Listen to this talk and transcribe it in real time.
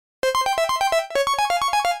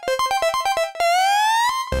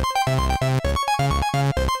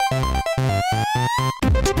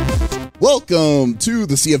Welcome to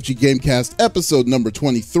the CFG Gamecast, episode number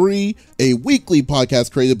 23, a weekly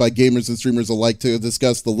podcast created by gamers and streamers alike to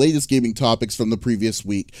discuss the latest gaming topics from the previous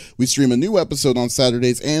week. We stream a new episode on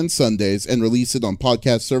Saturdays and Sundays and release it on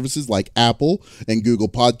podcast services like Apple and Google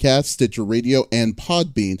Podcasts, Stitcher Radio, and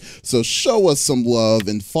Podbean. So show us some love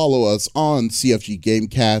and follow us on CFG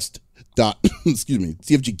Gamecast.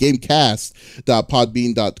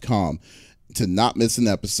 CFGGamecast.podbean.com to not miss an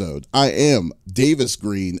episode. I am Davis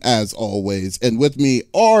Green, as always, and with me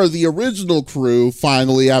are the original crew,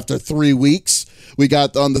 finally, after 3 weeks. We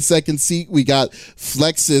got on the second seat, we got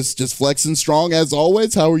Flexus, just flexing strong, as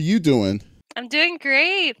always. How are you doing? I'm doing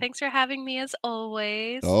great. Thanks for having me, as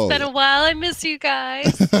always. Oh, it's been a while. I miss you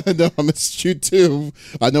guys. No, I missed you too.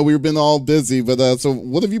 I know we've been all busy, but so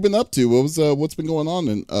what have you been up to? What's been going on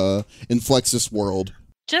in Flexus world?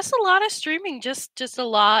 Just a lot of streaming. Just a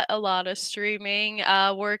lot of streaming.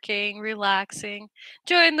 Working, relaxing,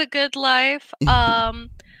 enjoying the good life.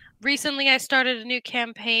 Recently, I started a new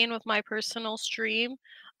campaign with my personal stream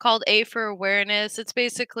called A for Awareness. It's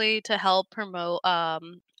basically to help promote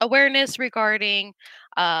awareness regarding,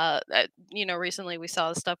 recently we saw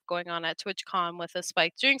the stuff going on at Twitchcon with the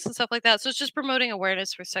spiked drinks and stuff like that. So it's just promoting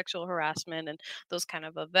awareness for sexual harassment and those kind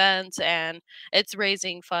of events. And it's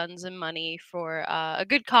raising funds and money for a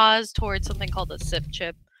good cause towards something called a SIF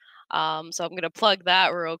chip. So I'm going to plug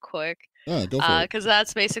that real quick. Go for it. Because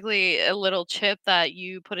that's basically a little chip that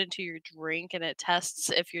you put into your drink and it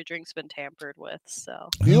tests if your drink's been tampered with.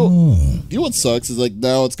 So you know what sucks is like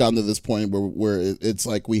now it's gotten to this point where it's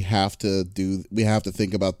like we have to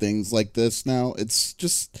think about things like this now. It's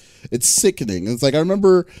sickening. It's like I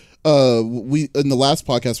remember we in the last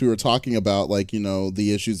podcast we were talking about like, you know,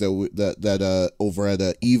 the issues that over at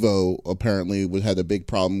Evo apparently had a big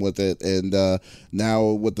problem with it, and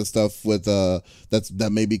now with the stuff with that's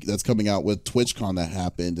coming out with TwitchCon that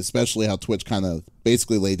happened, especially how Twitch kind of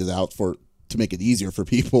basically laid it out to make it easier for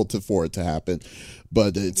people for it to happen.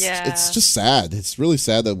 But it's just sad. It's really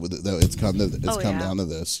sad that it's come down to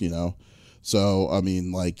this, you know. So I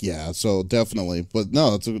mean, like, yeah. So definitely, but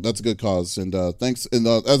no, that's a good cause, and thanks, and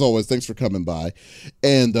as always, thanks for coming by,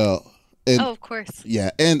 and of course, yeah,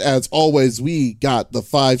 and as always, we got the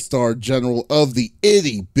 5-star general of the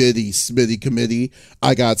itty bitty Smitty committee.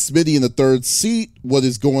 I got Smitty in the third seat. What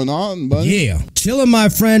is going on, buddy? Yeah, chilling, my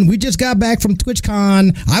friend. We just got back from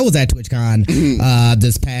TwitchCon. I was at TwitchCon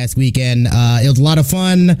this past weekend. It was a lot of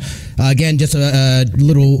fun. Again, just a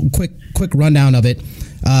little quick rundown of it.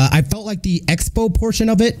 I felt like the expo portion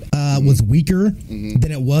of it was weaker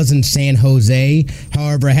than it was in San Jose.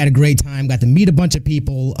 However, I had a great time. Got to meet a bunch of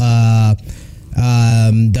people.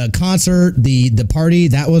 The concert, the party,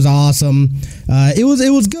 that was awesome.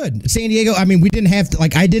 It was good. San Diego, I mean, we didn't have to,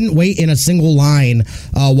 I didn't wait in a single line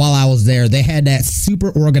while I was there. They had that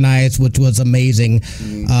super organized, which was amazing.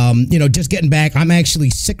 Just getting back, I'm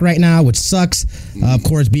actually sick right now, which sucks. Of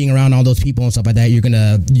course, being around all those people and stuff like that,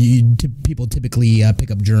 people typically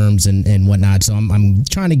pick up germs and whatnot. So I'm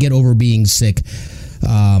trying to get over being sick.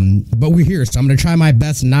 But we're here, so I'm going to try my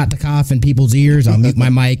best not to cough in people's ears. I'll mute my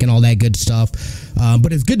mic and all that good stuff.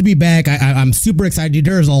 But it's good to be back. I'm super excited.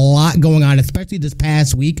 There's a lot going on, especially this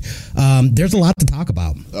past week. There's a lot to talk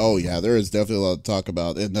about. Oh, yeah, there is definitely a lot to talk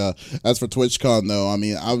about. And as for TwitchCon, though, I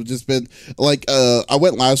mean, I've just been, like, I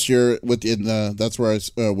went last year that's where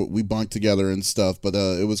we bunked together and stuff, but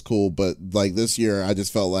it was cool. But, like, this year, I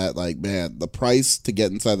just felt like, man, the price to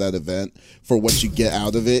get inside that event for what you get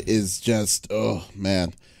out of it is just, oh, man.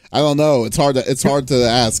 I don't know. It's hard to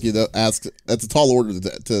ask. That's a tall order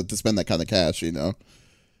to spend that kind of cash. You know.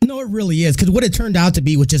 No, it really is, because what it turned out to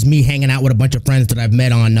be was just me hanging out with a bunch of friends that I've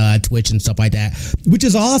met on Twitch and stuff like that, which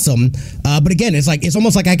is awesome. But again, it's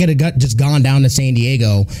almost like I could have just gone down to San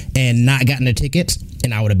Diego and not gotten a ticket,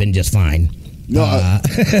 and I would have been just fine. No, I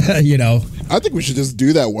think we should just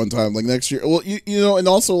do that one time, like next year. Well, and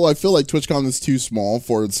also I feel like TwitchCon is too small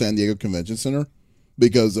for the San Diego Convention Center.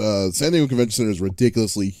 Because San Diego Convention Center is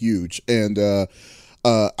ridiculously huge, and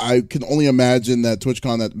I can only imagine that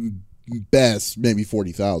TwitchCon at best maybe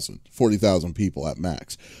 40,000 people at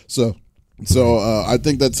max. So I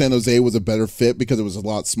think that San Jose was a better fit because it was a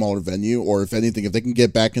lot smaller venue. Or if anything, if they can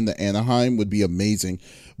get back into Anaheim, would be amazing.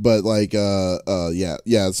 But like,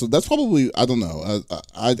 yeah. So that's probably, I don't know.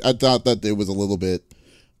 I thought that it was a little bit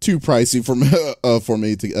too pricey for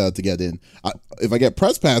me to get in. If I get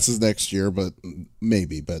press passes next year, but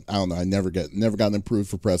maybe. But I don't know. I never gotten approved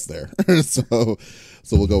for press there, so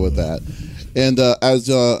we'll go with that. And as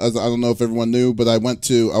I don't know if everyone knew, but I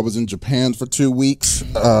was in Japan for 2 weeks.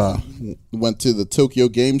 Went to the Tokyo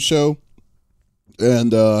Game Show,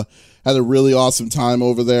 and Had a really awesome time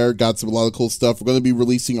over there. Got a lot of cool stuff. We're going to be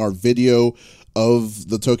releasing our video of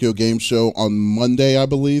the Tokyo Game Show on Monday, I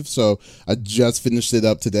believe. So I just finished it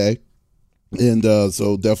up today. And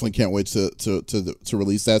so definitely can't wait to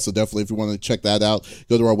release that. So definitely, if you want to check that out,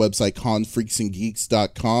 go to our website,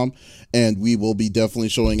 confreaksandgeeks.com, and we will be definitely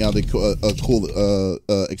showing out a cool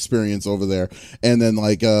experience over there. And then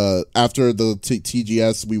after the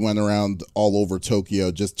TGS, we went around all over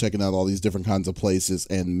Tokyo, just checking out all these different kinds of places.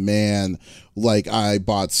 And man, I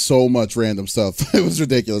bought so much random stuff. It was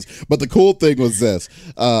ridiculous. But the cool thing was this.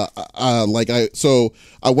 I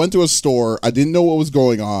went to a store. I didn't know what was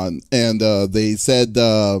going on. And they said,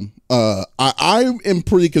 I am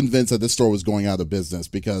pretty convinced that this store was going out of business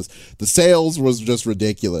because the sales was just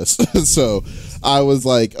ridiculous. So I was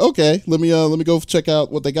like, okay, let me go check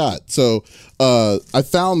out what they got. So I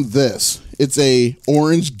found this. It's a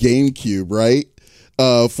orange GameCube, right?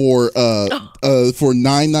 For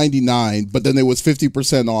 $9.99, but then it was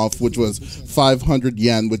 50% off, which was 500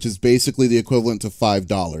 yen, which is basically the equivalent to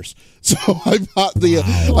 $5. So I bought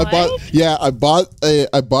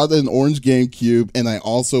I bought an orange GameCube, and I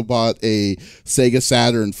also bought a Sega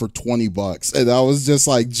Saturn for $20, and I was just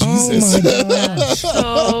like, Jesus, oh my gosh.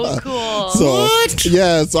 So cool. So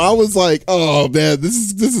yeah, so I was like, oh man,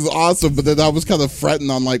 this is awesome. But then I was kind of fretting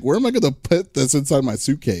on where am I going to put this inside my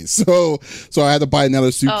suitcase? So I had to buy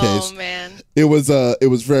another suitcase. Oh man. It was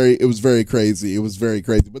very crazy. It was very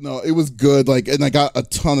crazy. But no, it was good. And I got a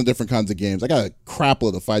ton of different kinds of games. I got a crap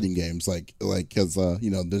load of fighting games, because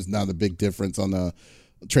there's not a big difference on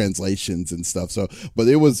translations and stuff. So, but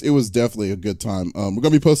it was definitely a good time. We're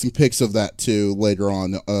gonna be posting pics of that too later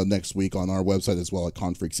on next week on our website as well at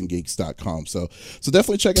confreaksandgeeks.com. So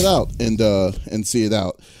definitely check it out and see it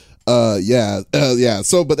out. Yeah.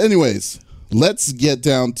 So, but anyways, let's get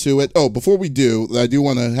down to it. Oh, before we do, I do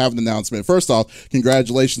want to have an announcement. First off,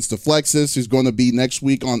 congratulations to Flexus, who's going to be next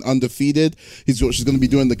week on Undefeated. She's going to be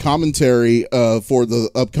doing the commentary for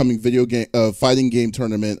the upcoming video game fighting game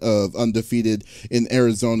tournament of Undefeated in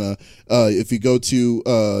Arizona. If you go to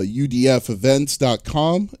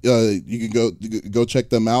udfevents.com, you can go check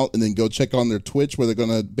them out, and then go check on their Twitch, where they're going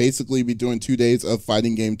to basically be doing 2 days of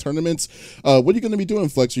fighting game tournaments. What are you going to be doing,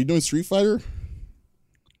 Flex? Are you doing Street Fighter?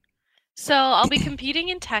 So I'll be competing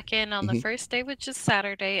in Tekken on the first day, which is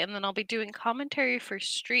Saturday, and then I'll be doing commentary for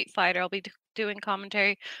Street Fighter. I'll be doing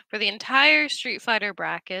commentary for the entire Street Fighter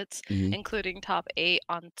brackets, including top 8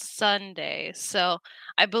 on Sunday. So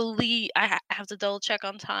I believe I have to double check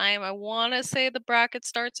on time. I want to say the bracket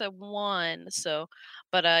starts at 1. So,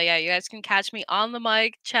 but yeah, you guys can catch me on the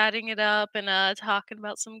mic, chatting it up and talking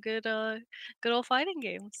about some good old fighting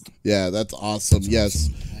games. Yeah, that's awesome. Yes,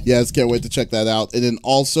 can't wait to check that out. And then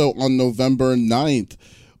also on November 9th,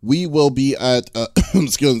 we will be at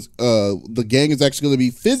the gang is actually going to be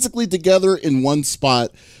physically together in one spot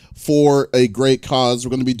for a great cause. We're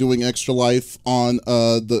going to be doing Extra Life on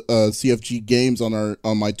the CFG Games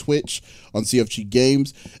on my Twitch on CFG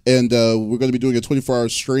Games, and we're going to be doing a 24-hour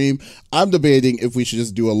stream. I'm debating if we should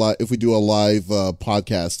just do a live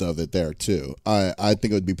podcast of it there too. I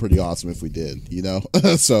think it would be pretty awesome if we did.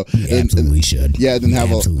 So we absolutely should. Yeah, and then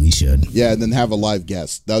absolutely should. Yeah, and then have a live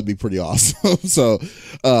guest. That would be pretty awesome. So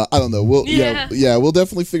I don't know. We'll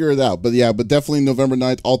definitely figure it out. But definitely November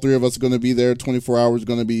 9th, all 3 of us are going to be there. 24 hours,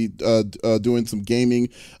 going to be doing some gaming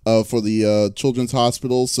for the Children's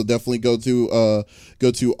Hospital. So definitely go to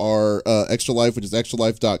our Extra Life, which is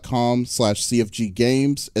extralife.com/CFG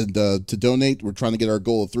Games, and to donate. We're trying to get our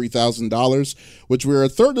goal of $3,000, which we're a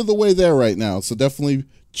third of the way there right now. So definitely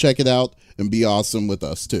check it out and be awesome with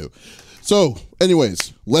us too. So,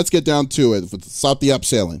 anyways, let's get down to it. Stop the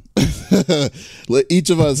upselling. Each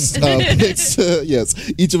of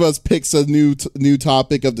us picks a new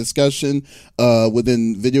topic of discussion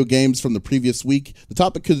within video games from the previous week. The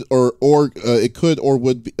topic could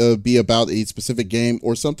would be about a specific game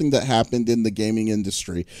or something that happened in the gaming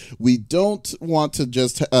industry. We don't want to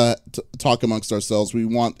just talk amongst ourselves. We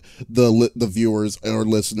want the viewers or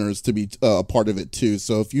listeners to be a part of it too.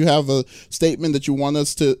 So if you have a statement that you want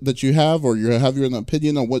us to or you have your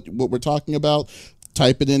opinion on what we're talking about,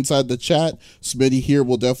 type it inside the chat. Smitty here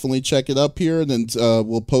will definitely check it up here, and then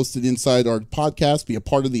we'll post it inside our podcast, be a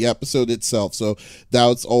part of the episode itself. So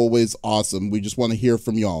that's always awesome. We just want to hear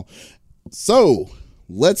from y'all. So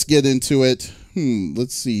let's get into it.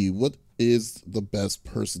 Let's see. What is the best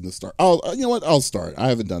person to start? Oh, you know what? I'll start. I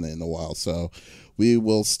haven't done it in a while, so we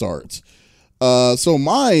will start. So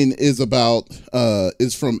mine is about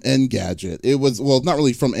is from Engadget. It was, well, not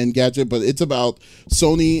really from Engadget, but it's about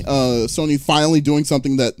Sony finally doing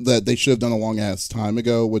something that they should have done a long ass time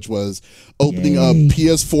ago, which was opening up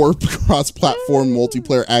PS4 cross-platform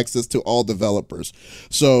multiplayer access to all developers.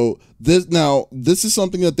 So this is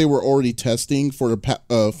something that they were already testing for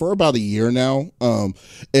about a year now.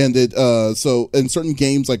 And it so in certain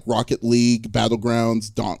games like Rocket League,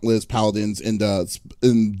 Battlegrounds, Dauntless, Paladins, and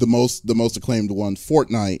the most acclaimed one,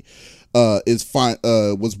 Fortnite,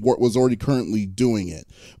 was already currently doing it,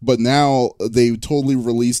 but now they totally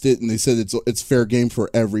released it and they said it's fair game for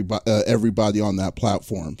everybody on that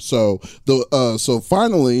platform. So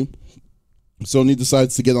finally Sony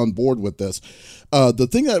decides to get on board with this. The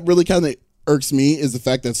thing that really kind of irks me is the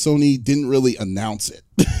fact that Sony didn't really announce it.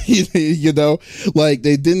 You know, like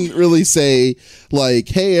they didn't really say like,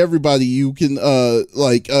 hey everybody, you can I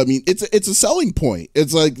mean, it's a selling point.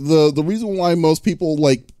 It's like the reason why most people,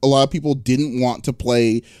 like a lot of people, didn't want to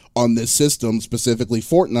play on this system, specifically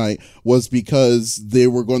Fortnite, was because they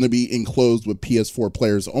were going to be enclosed with PS4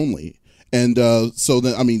 players only. And so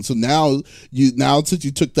now since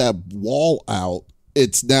you took that wall out,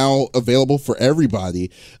 it's now available for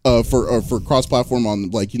everybody, for cross-platform on,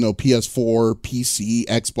 like, you know, PS4, PC,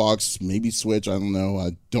 Xbox, maybe Switch. I don't know.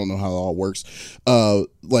 I don't know how it all works.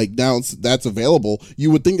 Like now that's available. You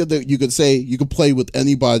would think that you could say you could play with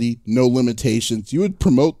anybody, no limitations. You would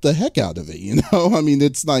promote the heck out of it, you know? I mean,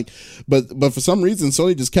 it's like, but for some reason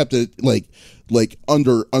Sony just kept it like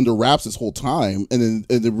under wraps this whole time, and then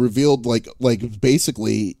it revealed like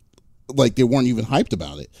basically like they weren't even hyped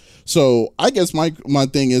about it. So I guess my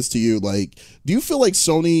thing is to you, like, do you feel like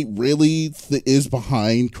Sony really is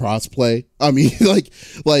behind crossplay? I mean,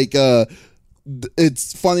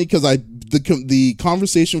 it's funny because the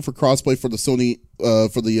conversation for crossplay for the Sony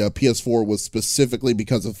for the PS4 was specifically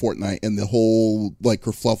because of Fortnite and the whole like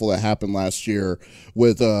kerfluffle that happened last year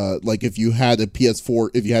with like if you had a PS4,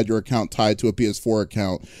 if you had your account tied to a PS4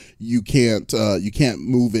 account, you can't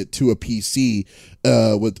move it to a PC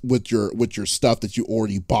with your stuff that you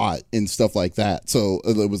already bought and stuff like that. So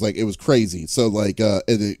it was crazy. So like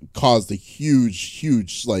it caused a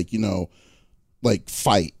huge like, you know, like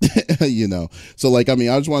fight, you know. So like, I mean,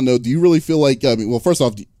 I just want to know, do you really feel like, I mean, well, first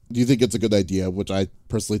off, do you think it's a good idea, which I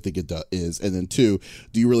personally think it is, and then two,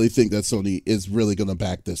 do you really think that Sony is really going to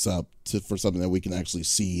back this up for something that we can actually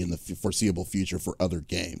see in the foreseeable future for other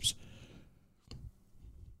games?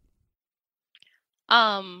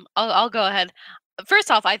 I'll go ahead.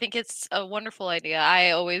 First off, I think it's a wonderful idea.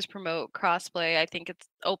 I always promote crossplay. I think it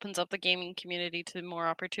opens up the gaming community to more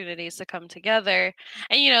opportunities to come together.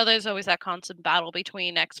 And, you know, there's always that constant battle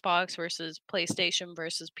between Xbox versus PlayStation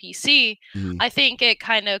versus PC. Mhm. I think it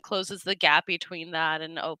kind of closes the gap between that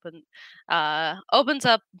and opens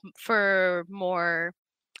up for more,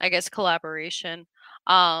 I guess, collaboration.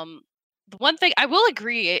 The one thing I will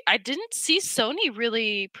agree, I didn't see Sony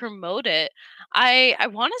really promote it. I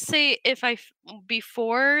want to say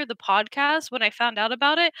before the podcast when I found out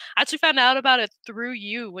about it, I actually found out about it through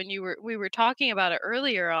you when we were talking about it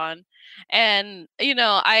earlier on, and you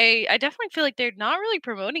know I definitely feel like they're not really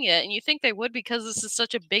promoting it, and you think they would because this is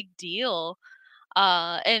such a big deal.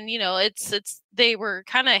 And you know it's they were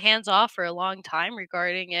kind of hands off for a long time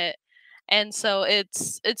regarding it, and so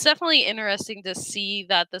it's definitely interesting to see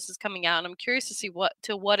that this is coming out, and I'm curious to see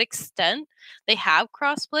what extent they have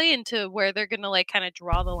crossplay and to where they're gonna like kind of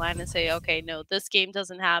draw the line and say, okay, no, this game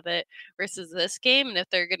doesn't have it versus this game, and if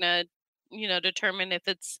they're gonna, you know, determine if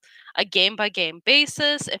it's a game by game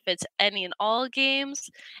basis, if it's any and all games,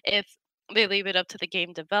 if they leave it up to the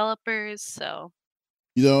game developers. So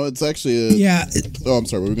You know, it's actually oh, I'm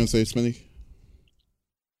sorry, what were we gonna say, Smitty?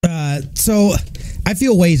 So I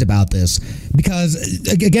feel ways about this because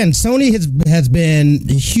again, Sony has been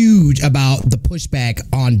huge about the pushback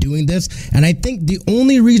on doing this, and I think the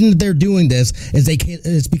only reason that they're doing this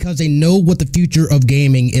is because they know what the future of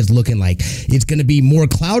gaming is looking like. It's going to be more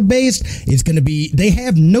cloud based. They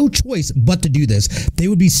have no choice but to do this. They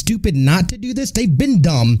would be stupid not to do this. They've been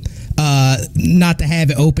dumb not to have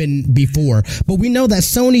it open before, but we know that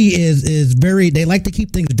Sony is they like to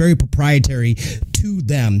keep things very proprietary to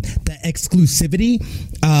them, the exclusivity.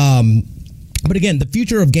 But again, the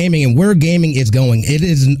future of gaming and where gaming is going, it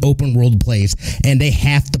is an open world place, and they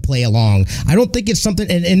have to play along. I don't think it's something,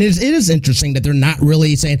 and it is interesting that they're not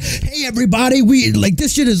really saying, hey, everybody, we like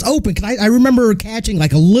this shit is open. Cause I remember catching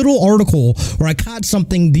like a little article where I caught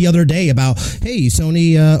something the other day about, hey,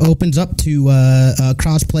 Sony opens up to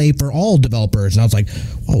crossplay for all developers. And I was like,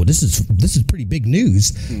 oh, this is pretty big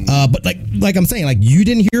news. But like I'm saying, like you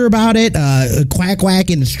didn't hear about it.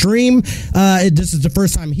 Quack in the stream. This is the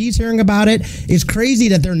first time he's hearing about it. it's crazy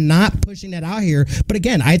that they're not pushing that out here. But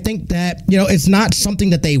again, I think that, you know, it's not something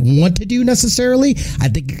that they want to do necessarily. I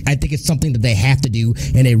think it's something that they have to do,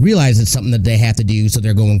 and they realize it's something that they have to do, so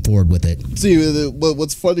they're going forward with it. See,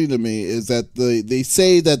 what's funny to me is that they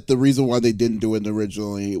say that the reason why they didn't do it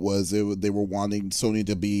originally was they were wanting Sony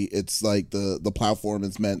to be, it's like the platform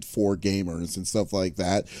is meant for gamers and stuff like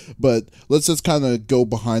that. But let's just kind of go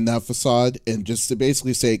behind that facade and just to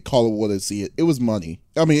basically say, call it what I see it. It was money.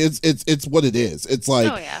 I mean, it's what it is. It's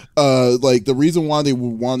like, like the reason why they were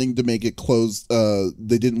wanting to make it closed,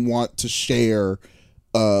 they didn't want to share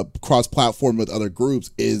cross-platform with other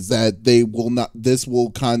groups, is that they will not. This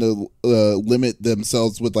will kind of limit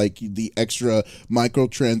themselves with like the extra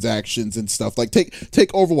microtransactions and stuff. Like take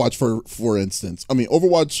Overwatch for instance. I mean,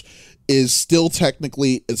 Overwatch is still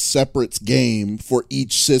technically a separate game for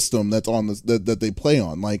each system that's on that they play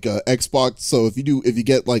on, like Xbox. So if you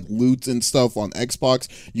get like loot and stuff on Xbox,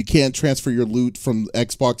 you can't transfer your loot from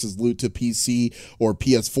Xbox's loot to PC or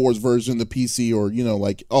PS4's version to PC, or you know,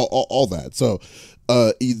 like all that. So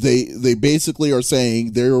they basically are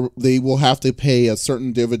saying they will have to pay a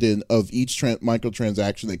certain dividend of each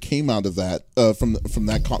microtransaction that came out of that from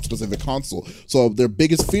that specific console. So their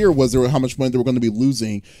biggest fear was how much money they were going to be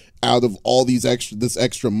losing out of all this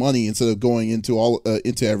extra money instead of going into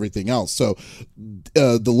into everything else. So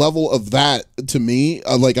the level of that, to me,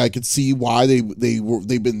 like I could see why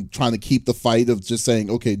they've been trying to keep the fight of just saying,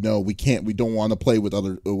 okay, no, we don't want to play with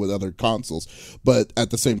other consoles, but at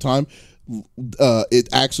the same time, it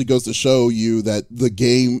actually goes to show you that the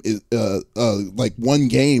game is like one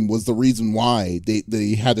game was the reason why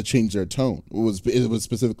they had to change their tone. It was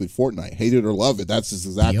specifically Fortnite. Hate it or love it, that's just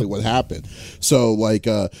exactly what happened. So like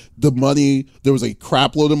the money, there was a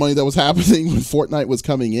crap load of money that was happening when Fortnite was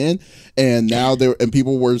coming in, and now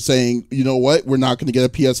people were saying, you know what, we're not going to get a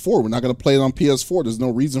PS4, we're not going to play it on PS4, there's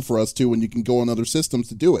no reason for us to when you can go on other systems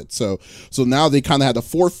to do it. So now they kind of had to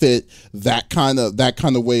forfeit that kind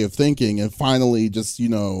of way of thinking, and finally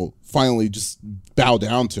just bow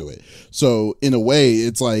down to it. So in a way,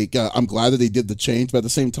 it's like I'm glad that they did the change, but at the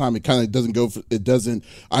same time, it kind of doesn't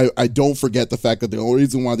I don't forget the fact that the only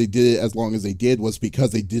reason why they did it as long as they did was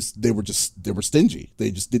because they were stingy.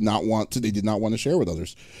 They just did not want to share with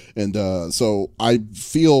others. And so I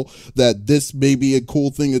feel that this may be a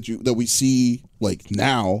cool thing that we see like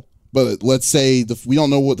now. But let's say we don't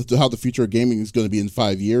know how the future of gaming is going to be in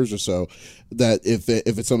 5 years or so, that if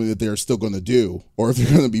it's something that they're still going to do, or if they're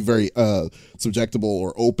going to be very subjectable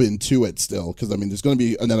or open to it still. Because I mean, there's going to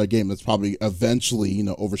be another game that's probably eventually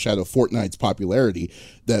overshadow Fortnite's popularity,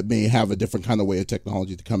 that may have a different kind of way of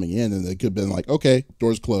technology to coming in, and it could have been like, okay,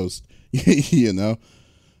 doors closed,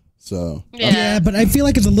 So yeah, but I feel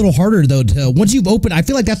like it's a little harder though. Once you've opened, I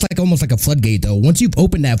feel like that's like almost like a floodgate though. Once you've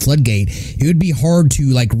opened that floodgate, it would be hard to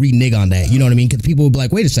like renege on that. You know what I mean? Because people would be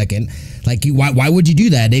like, "Wait a second, like why would you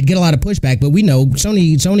do that?" They'd get a lot of pushback. But we know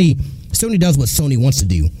Sony does what Sony wants to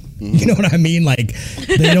do. You know what I mean? Like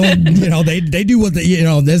they don't, they do what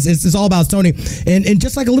it's all about Sony. And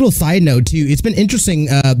just like a little side note too, it's been interesting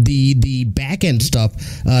the back end stuff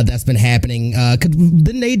that's been happening. Cause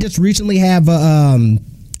didn't they just recently have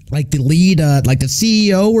like the lead, like the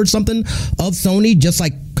CEO or something of Sony just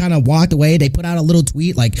like kind of walked away. They put out a little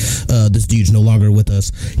tweet like, this dude's no longer with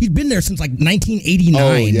us. He's been there since like 1989.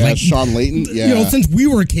 Oh, yeah, like, Sean Layton. Yeah. Since we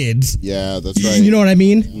were kids. Yeah, that's right. You know what I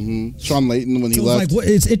mean? Mm-hmm. Sean Layton, when he left. Like,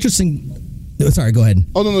 it's interesting. Sorry, go ahead.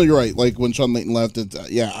 Oh, no, you're right. Like when Sean Layton left, and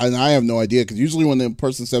I have no idea, because usually when the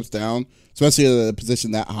person steps down, especially at a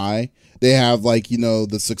position that high, they have like,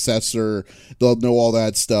 the successor, they'll know all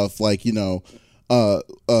that stuff, like, they'll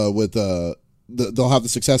have the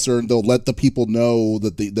successor, and they'll let the people know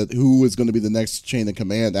that who is going to be the next chain of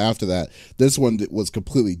command after that. This one was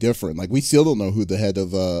completely different. Like we still don't know who the head of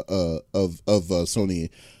Sony's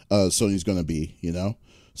going to be.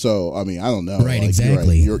 So I mean, I don't know. Right, like,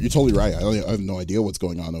 exactly. You're totally right. I have no idea what's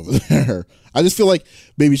going on over there. I just feel like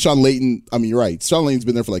maybe Sean Layton. I mean, you're right. Sean Layton's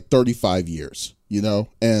been there for like 35 years.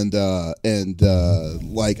 And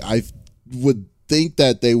like I would think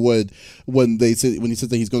that they would, when he said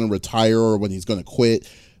that he's going to retire or when he's going to quit,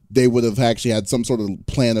 they would have actually had some sort of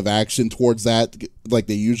plan of action towards that, like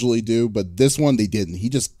they usually do. But this one, they didn't. He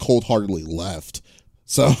just cold-heartedly left.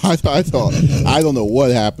 So I thought, I don't know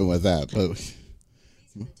what happened with that. But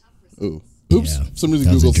oops, Yeah, some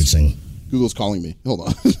reason Google's calling me. Hold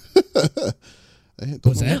on.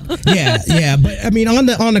 What's that? Yeah. But I mean, on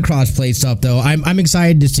the crossplay stuff though, I'm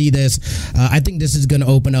excited to see this. I think this is going to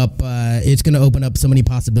open up. It's going to open up so many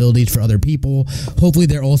possibilities for other people. Hopefully,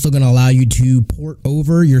 they're also going to allow you to port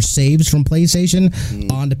over your saves from PlayStation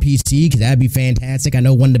onto PC, because that'd be fantastic. I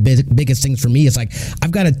know one of the biggest things for me is like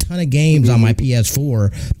I've got a ton of games on my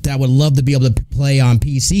PS4 that I would love to be able to play on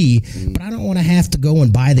PC, but I don't want to have to go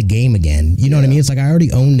and buy the game again. You know what I mean? It's like I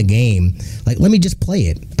already own the game. Like, let me just play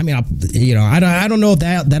it. I mean, I don't know if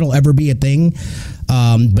that'll ever be a thing,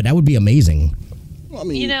 but that would be amazing. I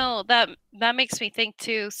mean, that makes me think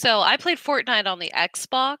too. So I played Fortnite on the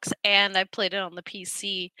Xbox and I played it on the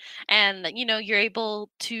PC, and you're able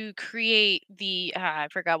to create the I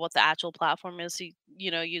forgot what the actual platform is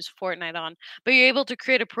use Fortnite on, but you're able to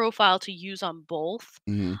create a profile to use on both.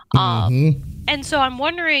 And so I'm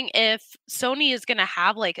wondering if Sony is going to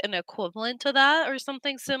have like an equivalent to that or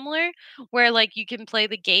something similar, where like you can play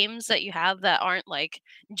the games that you have that aren't like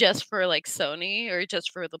just for like Sony or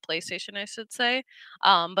just for the PlayStation, I should say,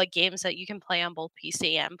 but games that you can play on both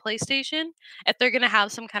PC and PlayStation. If they're going to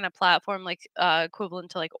have some kind of platform like equivalent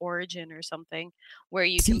to like Origin or something, where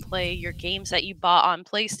you can play your games that you bought on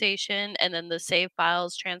PlayStation and then the save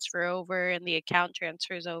files transfer over and the account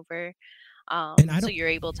transfers over. So you're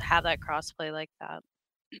able to have that crossplay like that.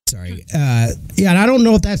 Sorry. And I don't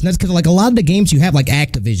know if that's nuts, because like a lot of the games you have, like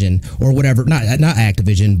Activision or whatever, not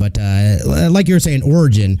Activision, but like you were saying,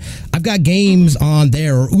 Origin. I've got games on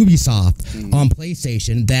there, or Ubisoft on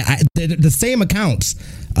PlayStation that the same accounts,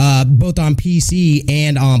 both on PC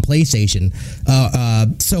and on PlayStation.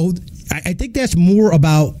 So I think that's more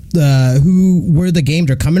about where the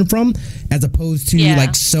games are coming from, as opposed to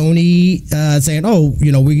like Sony saying, "Oh,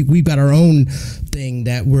 we've got our own thing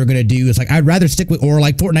that we're gonna do." It's like I'd rather stick with, or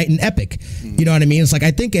like Fortnite and Epic. You know what I mean? It's like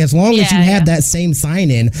I think as long as you have that same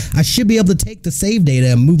sign in, I should be able to take the save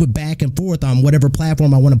data and move it back and forth on whatever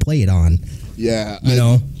platform I want to play it on. Yeah,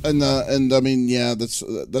 and I mean, that's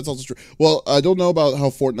also true. Well, I don't know about how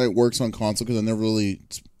Fortnite works on console, because I never really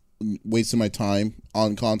wasted my time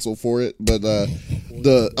on console for it, but that's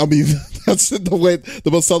the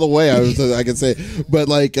most subtle way I can say. But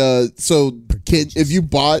like, so if you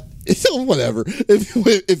bought whatever,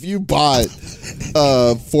 if you bought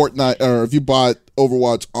Fortnite, or if you bought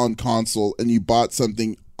Overwatch on console and you bought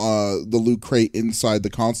something, the loot crate inside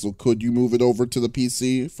the console, could you move it over to the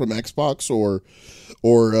PC from Xbox, or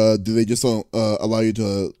do they just allow you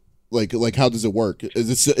to? Like how does it work?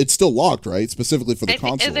 It's still locked, right? Specifically for the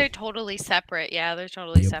console. They're totally separate. Yeah, they're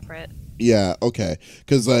totally separate. Yeah, okay.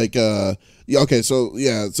 Because okay, so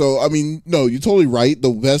I mean, no, you're totally right.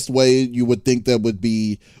 The best way you would think that would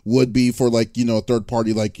be for like, a third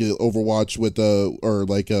party like Overwatch with or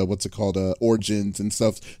like what's it called, Origins and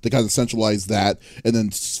stuff, to kind of centralize that and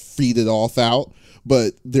then feed it off out.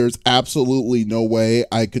 But there's absolutely no way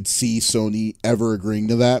I could see Sony ever agreeing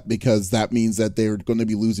to that, because that means that they're going to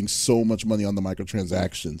be losing so much money on the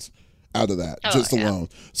microtransactions out of that alone.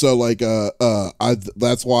 So like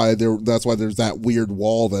that's why there's that weird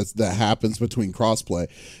wall that happens between crossplay.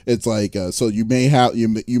 It's like so you may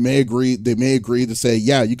agree, they may agree to say,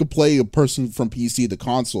 yeah, you could play a person from PC to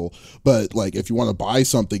console, but like if you want to buy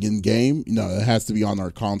something in game, it has to be on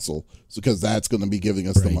our console, because that's going to be giving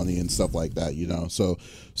us the money and stuff like that, So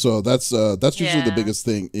that's usually the biggest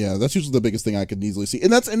thing. Yeah, that's usually the biggest thing I could easily see,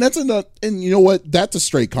 and you know what? That's a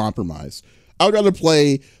straight compromise. I would rather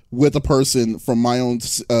play with a person from my own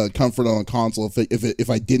comfort on a console if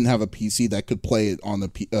I didn't have a PC that could play it on the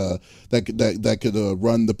that could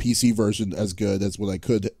run the PC version as good as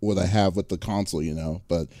what I have with the console,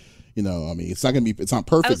 But I mean, it's not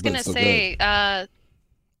perfect. I was gonna say,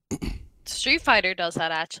 Street Fighter does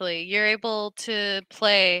that actually. You're able to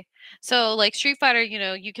play. So like Street Fighter,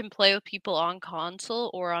 you can play with people on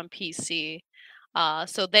console or on PC.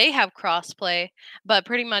 So they have crossplay, but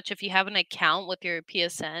pretty much if you have an account with your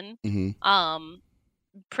PSN,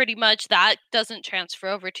 pretty much that doesn't transfer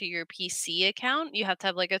over to your PC account. You have to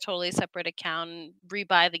have like a totally separate account and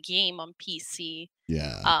rebuy the game on PC.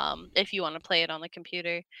 Yeah. If you want to play it on the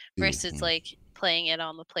computer versus like playing it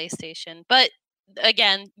on the PlayStation. But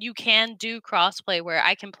again, you can do crossplay where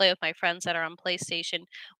I can play with my friends that are on PlayStation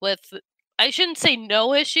with, I shouldn't say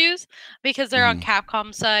no issues, because they're on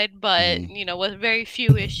Capcom side, but with very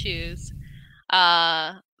few issues.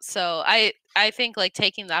 So I think like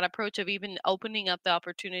taking that approach of even opening up the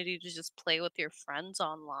opportunity to just play with your friends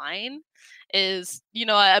online is,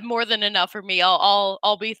 more than enough for me.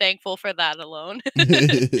 I'll be thankful for that alone.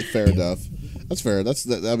 Fair enough. That's fair.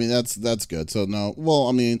 I mean, that's good. So no, well,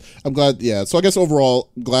 I mean, I'm glad. Yeah. So I guess overall,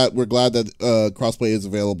 we're glad that crossplay is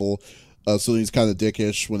available. Sony's kind of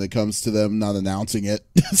dickish when it comes to them not announcing it.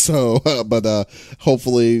 So, but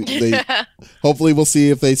hopefully we'll see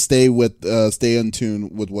if they stay in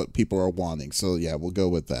tune with what people are wanting. So yeah, we'll go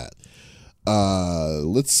with that.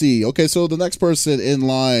 Let's see. Okay, so the next person in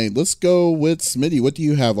line, let's go with Smitty. What do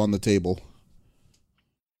you have on the table?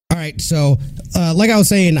 All right, so like I was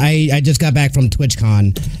saying, I just got back from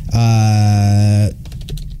TwitchCon.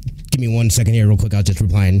 Give me 1 second here real quick. I was just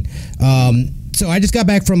replying. So I just got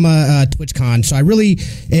back from TwitchCon. So I really,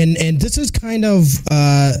 and this is kind of,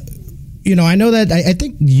 I know that I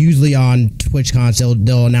think usually on TwitchCon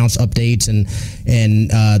they'll announce updates and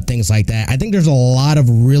things like that. I think there's a lot of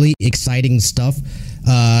really exciting stuff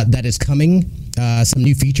that is coming. Some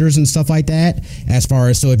new features and stuff like that. As far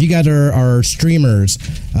as, so if you guys are streamers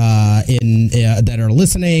that are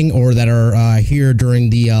listening or that are here during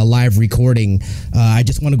the live recording, I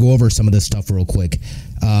just want to go over some of this stuff real quick.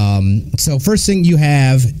 So first thing you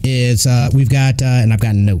have is we've got and I've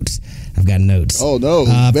got notes. Oh no,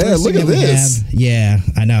 man! Look at this. Yeah,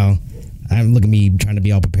 I know. Look at me trying to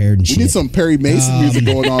be all prepared and shit. We need some Perry Mason music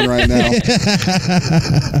going on right now.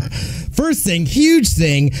 First thing, huge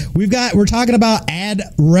thing, we're talking about ad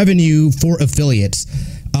revenue for affiliates.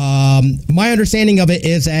 My understanding of it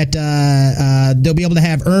is that they'll be able to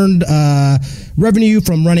have earned revenue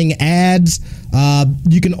from running ads.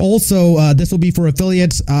 You can also, this will be for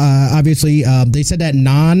affiliates. Obviously, they said that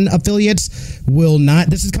non-affiliates will not.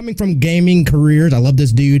 This is coming from Gaming Careers. I love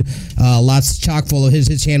this dude. Lots chock full of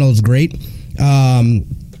his channel is great.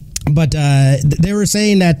 But they were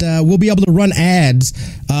saying that we'll be able to run ads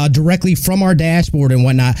directly from our dashboard and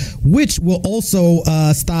whatnot, which will also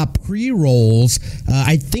stop pre-rolls.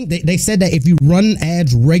 I think they said that if you run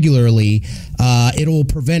ads regularly, it'll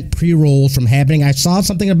prevent pre-rolls from happening. I saw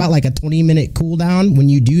something about like a 20-minute cooldown when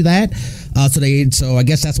you do that. So I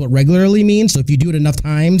guess that's what regularly means. So if you do it enough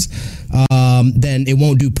times, then it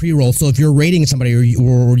won't do pre-roll. So if you're rating somebody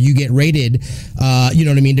or you get rated, you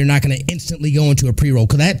know what I mean? They're not going to instantly go into a pre-roll,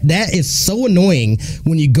 because that is so annoying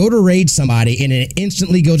when you go to raid somebody and it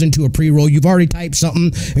instantly goes into a pre-roll. You've already typed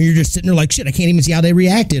something and you're just sitting there like, shit, I can't even see how they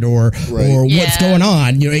reacted or what's going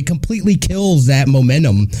on. You know, it completely kills that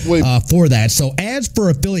momentum for that. So ads for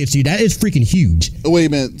affiliates, dude, that is freaking huge. Wait a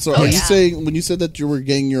minute. So are you saying, when you said that you were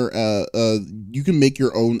getting your you can make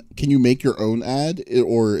your own, can you make your own ad,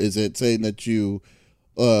 or is it saying that you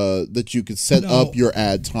could set up your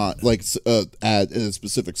ad time, like ad in a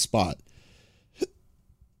specific spot?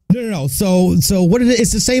 No. So what it is,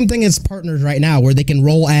 it's the same thing as partners right now, where they can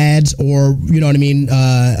roll ads, or you know what I mean.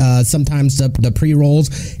 Sometimes the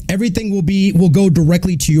pre-rolls, everything will go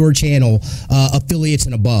directly to your channel, affiliates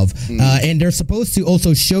and above, and they're supposed to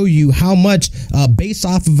also show you how much, based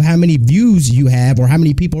off of how many views you have or how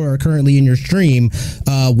many people are currently in your stream,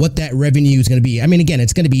 what that revenue is going to be. I mean, again,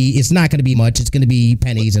 it's not going to be much. It's going to be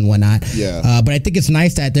pennies and whatnot. Yeah. But I think it's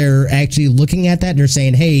nice that they're actually looking at that. They're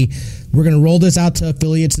saying, hey, we're going to roll this out to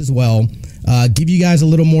affiliates as well, give you guys a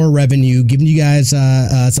little more revenue, giving you guys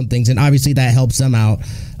some things, and obviously that helps them out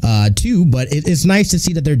too. But it's nice to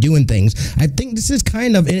see that they're doing things. I think this is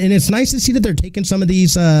kind of, and it's nice to see that they're taking some of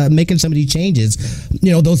these, making some of these changes,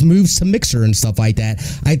 you know, those moves to Mixer and stuff like that.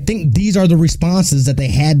 I think these are the responses that they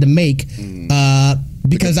had to make,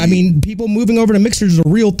 because I mean, people moving over to Mixer is a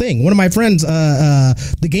real thing. One of my friends,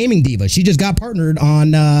 the Gaming Diva, she just got partnered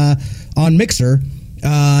on Mixer.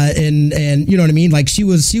 And you know what I mean? Like she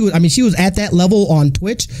was at that level on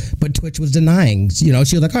Twitch, but Twitch was denying. You know,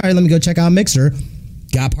 she was like, all right, let me go check out Mixer.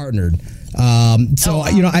 Got partnered. You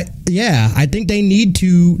know, I think they need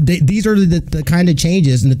to. These are the kind of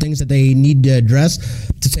changes and the things that they need to address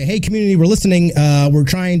to say, hey, community, we're listening.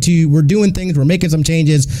 We're doing things. We're making some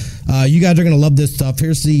changes. You guys are gonna love this stuff.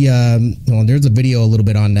 Here's there's a video a little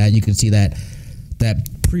bit on that. You can see that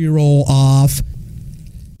pre-roll off.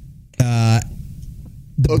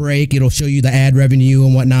 The break, it'll show you the ad revenue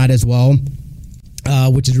and whatnot as well,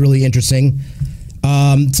 which is really interesting.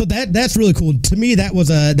 So that's really cool. To me, that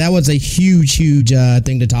was a huge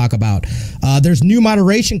thing to talk about. There's new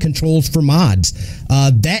moderation controls for mods.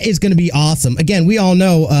 That is going to be awesome. Again, we all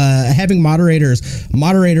know having moderators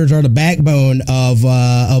are the backbone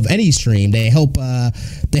of any stream. They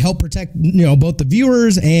help protect, you know, both the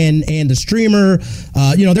viewers and the streamer.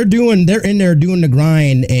 You know, they're in there doing the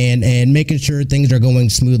grind and making sure things are going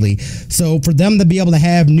smoothly. So for them to be able to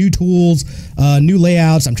have new tools, new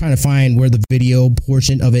layouts, I'm trying to find where the video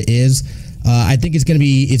portion of it is. I think it's gonna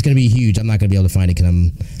be huge. I'm not gonna be able to find it.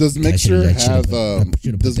 Does Mixer have?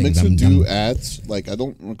 Does Mixer do ads? Like, I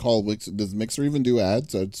don't recall. Does Mixer even do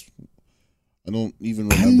ads? I don't even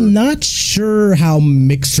remember. I'm not sure how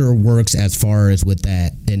Mixer works as far as with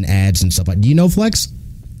that and ads and stuff. Do you know, Flex?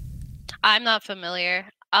 I'm not familiar.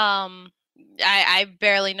 I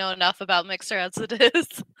barely know enough about Mixer as it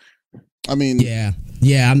is. I mean, yeah.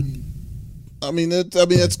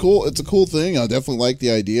 It's cool. It's a cool thing. I definitely like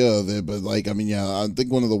the idea of it, but like, I mean, yeah, I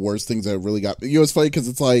think one of the worst things that really got, it's funny because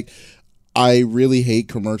it's like, I really hate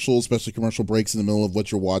commercials, especially commercial breaks in the middle of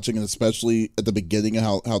what you're watching, and especially at the beginning of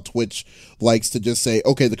how Twitch likes to just say,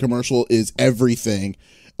 okay, the commercial is everything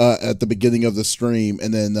at the beginning of the stream,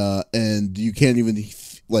 and then and you can't even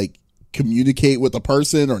like communicate with the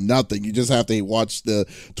person or nothing. You just have to watch the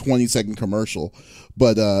 20-second commercial.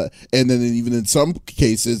 But and then even in some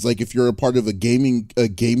cases, like if you're a part of a gaming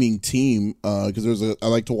team, because I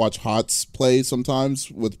like to watch HOTS play sometimes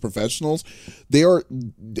with professionals. They are,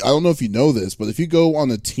 I don't know if you know this, but if you go on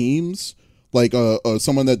a teams, like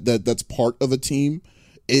someone that's part of a team,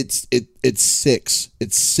 it's six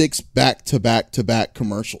back to back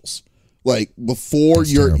commercials, like before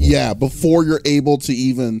you're able to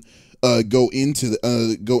even go into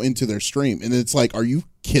their stream. And it's like, are you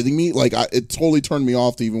kidding me? Like, it totally turned me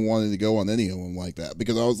off to even wanting to go on any of them like that,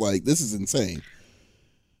 because I was like, this is insane.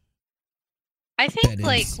 I think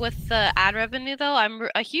like with the ad revenue though, I'm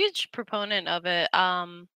a huge proponent of it.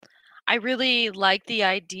 I really like the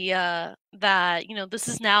idea that, this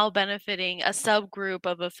is now benefiting a subgroup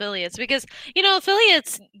of affiliates, because,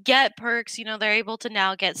 affiliates get perks, they're able to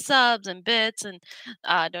now get subs and bits and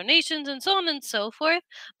donations and so on and so forth.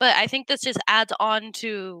 But I think this just adds on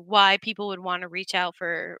to why people would want to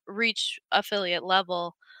reach affiliate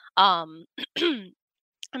level.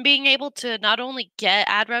 And being able to not only get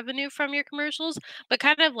ad revenue from your commercials, but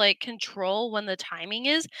kind of like control when the timing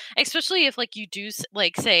is, especially if like you do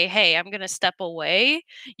like say, hey, I'm going to step away,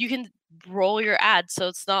 you can roll your ads. So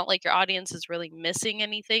it's not like your audience is really missing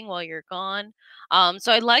anything while you're gone.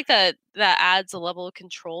 So I like that adds a level of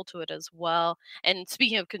control to it as well. And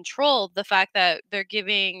speaking of control, the fact that they're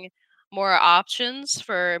giving more options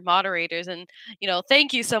for moderators, and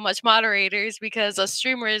thank you so much, moderators, because us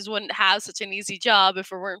streamers wouldn't have such an easy job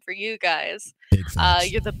if it weren't for you guys.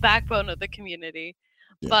 You're the backbone of the community.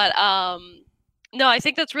 Yeah. But no, I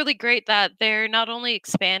think that's really great that they're not only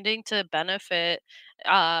expanding to benefit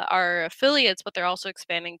our affiliates, but they're also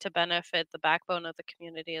expanding to benefit the backbone of the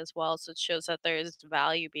community as well. So it shows that there is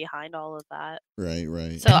value behind all of that.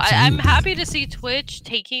 Right. So I'm happy to see Twitch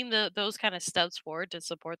taking those kind of steps forward to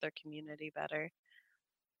support their community better.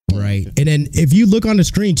 Right. And then if you look on the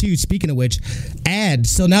screen too, speaking of which,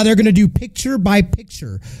 ads. So now they're going to do picture by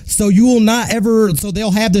picture. So you will not ever, so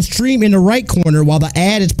they'll have the stream in the right corner while the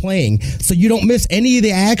ad is playing. So you don't miss any of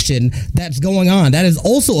the action that's going on. That is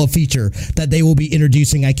also a feature that they will be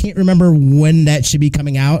introducing. I can't remember when that should be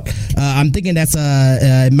coming out. I'm thinking that's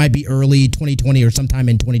it might be early 2020 or sometime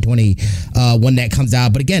in 2020 when that comes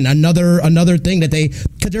out. But again, another thing that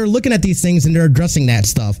because they're looking at these things and they're addressing that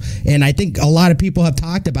stuff. And I think a lot of people have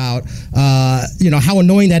talked about how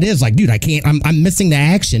annoying that is. Like, dude, I'm missing the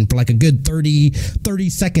action for like a good 30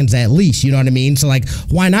 seconds at least, you know what I mean? So like,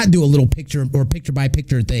 why not do a little picture or picture by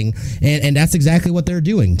picture thing? And that's exactly what they're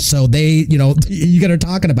doing. So they, you guys are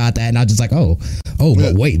talking about that, and I was just like,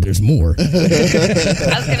 but wait, there's more.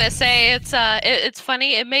 I was gonna say it's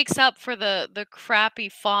funny. It makes up for the crappy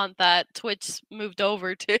font that Twitch moved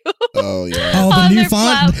over to. Oh yeah. Oh, the new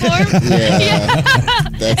font. Platform. Yeah.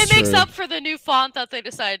 It makes up for the new font that they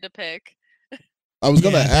decided to pick. I was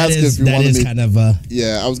going to ask if you wanted me.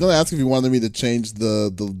 I was going to ask if you wanted me to change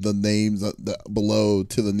the names below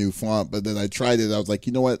to the new font, but then I tried it. I was like,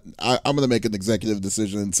 you know what? I'm going to make an executive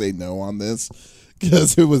decision and say no on this,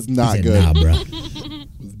 because it was not good. Nah, bro. It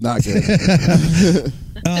was not good.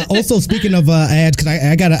 Also, speaking of ads, because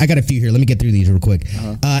I got a few here. Let me get through these real quick.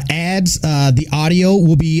 Ads, the audio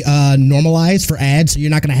will be normalized for ads, so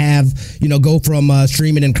you're not going to have go from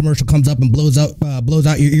streaming and commercial comes up and blows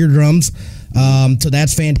out your eardrums. So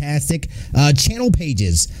that's fantastic. Channel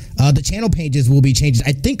pages. The channel pages will be changed.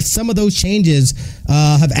 I think some of those changes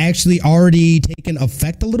have actually already taken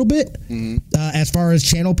effect a little bit as far as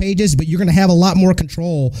channel pages, but you're going to have a lot more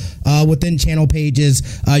control within channel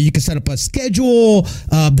pages. You can set up a schedule.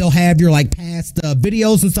 They'll have your past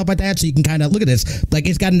videos and stuff like that, so you can kind of look at this. Like,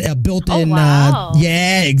 it's got a built-in. Oh, wow.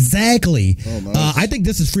 Yeah, exactly. Oh, nice. I think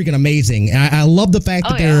this is freaking amazing. And I love the fact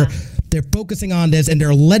that they're focusing on this, and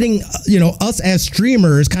they're letting us as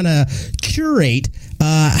streamers kind of curate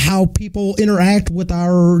how people interact with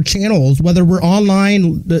our channels, whether we're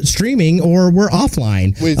online streaming or we're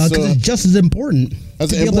offline. Because it's just as important to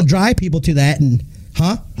be able to drive people to that. And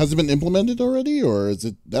has it been implemented already, or is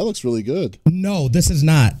it? That looks really good. No, this is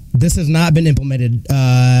not. This has not been implemented.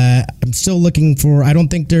 I'm still looking for. I don't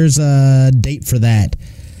think there's a date for that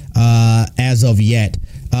as of yet.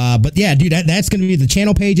 But yeah, dude, that's going to be the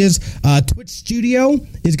channel pages. Twitch Studio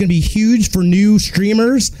is going to be huge for new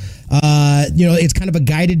streamers. It's kind of a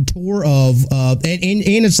guided tour of, and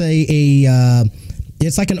it's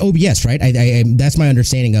it's like an OBS, right? I that's my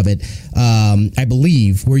understanding of it. I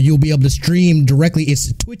believe where you'll be able to stream directly.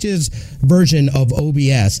 It's Twitch's version of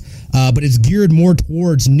OBS, but it's geared more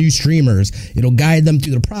towards new streamers. It'll guide them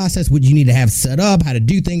through the process, what you need to have set up, how to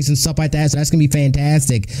do things and stuff like that. So that's gonna be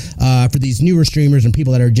fantastic for these newer streamers and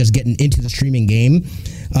people that are just getting into the streaming game.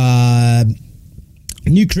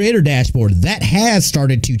 New creator dashboard that has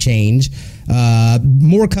started to change.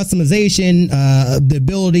 More customization, the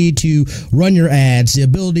ability to run your ads, the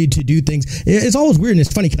ability to do things. It's always weird, and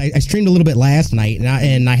it's funny because I streamed a little bit last night,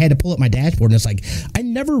 and I had to pull up my dashboard, and it's like I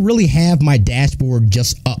never really have my dashboard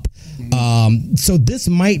just up. So this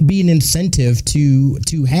might be an incentive to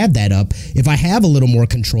have that up if I have a little more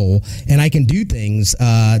control and I can do things,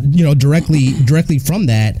 directly from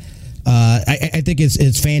that. I think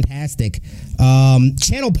it's fantastic.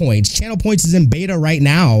 Channel points is in beta right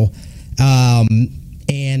now.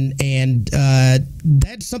 And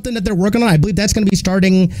that's something that they're working on. I believe that's going to be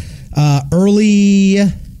starting early.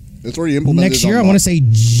 It's already implemented next year. I want to say,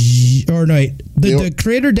 the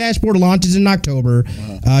creator dashboard launches in October.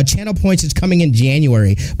 Channel points is coming in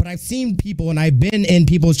January. But I've seen people, and I've been in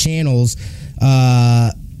people's channels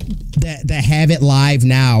that have it live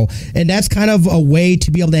now, and that's kind of a way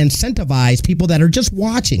to be able to incentivize people that are just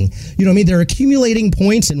watching. You know what I mean? They're accumulating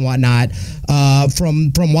points and whatnot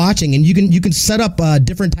from watching, and you can set up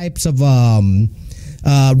different types of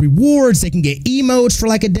rewards. They can get emotes for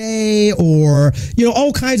like a day, or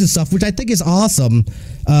all kinds of stuff, which I think is awesome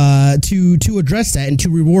to address that and to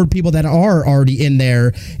reward people that are already in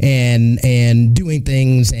there and doing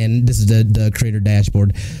things. And this is the creator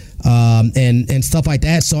dashboard. And stuff like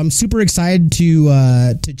that. So I'm super excited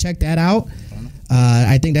to check that out.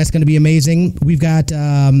 I think that's going to be amazing. We've got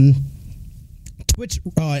Twitch.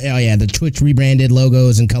 The Twitch rebranded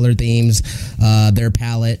logos and color themes, their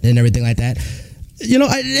palette and everything like that.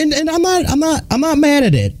 I'm not mad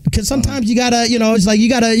at it, because sometimes you gotta, it's like you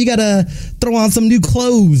gotta throw on some new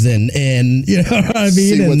clothes and you know what I mean.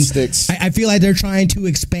 See what and sticks. I feel like they're trying to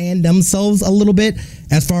expand themselves a little bit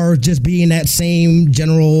as far as just being that same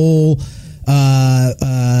general, the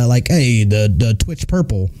Twitch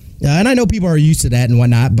purple. And I know people are used to that and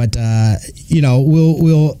whatnot, but I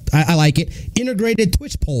like it. Integrated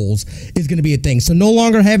Twitch polls is going to be a thing, so no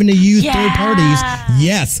longer having to use third parties.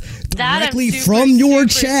 Yes, directly from your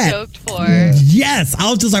chat. Stoked for. Yes,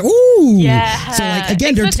 I was just like, ooh. Yeah. So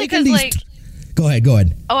again, they're taking these. Go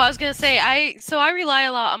ahead. Oh, I was gonna say I rely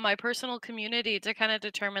a lot on my personal community to kind of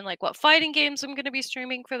determine what fighting games I'm gonna be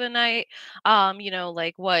streaming for the night.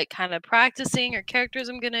 What kind of practicing or characters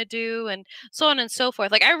I'm gonna do, and so on and so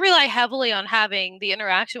forth. I rely heavily on having the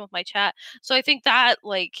interaction with my chat. So I think that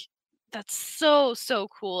that's so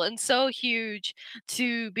cool and so huge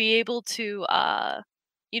to be able to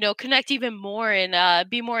connect even more and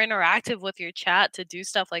be more interactive with your chat to do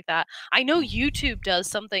stuff like that. I know YouTube does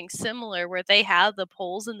something similar where they have the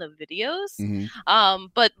polls in the videos. Mm-hmm.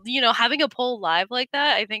 But having a poll live like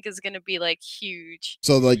that, I think is going to be huge.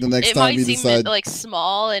 So the next time you decide, it might seem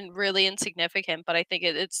small and really insignificant,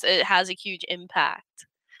 it has a huge impact.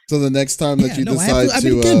 So the next time that you decide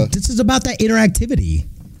this is about that interactivity.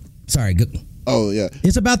 Sorry. Oh yeah,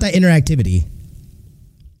 it's about that interactivity.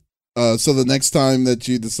 So the next time that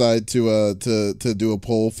you decide to do a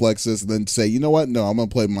poll, flex this, and then say, you know what? No, I'm gonna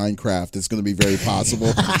play Minecraft. It's gonna be very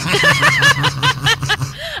possible.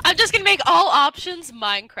 I'm just gonna make all options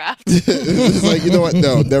Minecraft. It's like, you know what?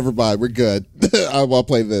 No, never mind. We're good. I'll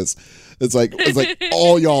play this. It's like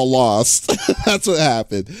all y'all lost. That's what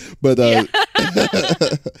happened. But yeah.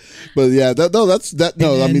 but yeah,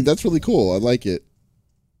 I mean, that's really cool. I like it.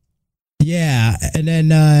 Yeah, and then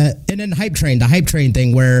the hype train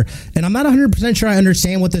thing where, and I'm not 100% sure I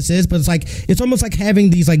understand what this is, but it's almost like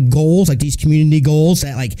having these goals, these community goals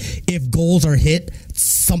that if goals are hit,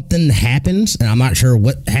 something happens, and I'm not sure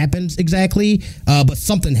what happens exactly, but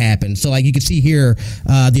something happens. So you can see here,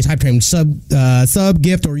 these hype train sub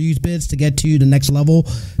gift or use bids to get to the next level.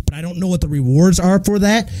 But I don't know what the rewards are for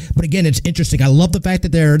that. But again, it's interesting. I love the fact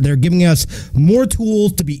that they're giving us more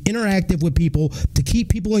tools to be interactive with people, to keep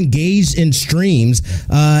people engaged in streams,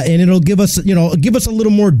 and it'll give us a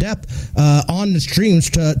little more depth on the streams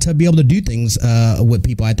to be able to do things with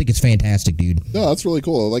people. I think it's fantastic, dude. No, that's really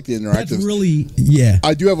cool. I like the interactive. That's really, yeah.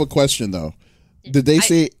 I do have a question though. Did they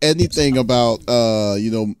say anything about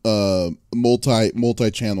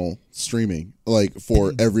multi-channel streaming? like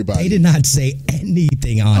for everybody. They did not say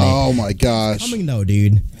anything on it. Oh my gosh. It's coming though,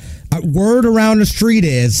 dude. Word around the street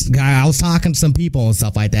is, I was talking to some people and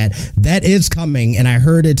stuff like that. That is coming, and I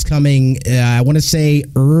heard it's coming. I want to say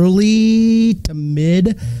early to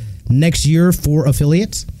mid next year for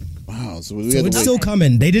affiliates. Wow, so it's still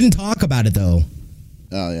coming. They didn't talk about it though.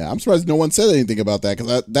 Oh yeah, I'm surprised no one said anything about that,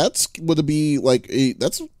 because that's would it be like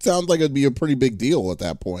that sounds like it'd be a pretty big deal at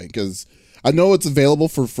that point, because I know it's available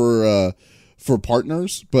for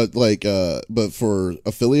partners, but but for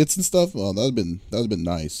affiliates and stuff, well, that'd have been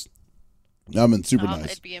nice. That'd been super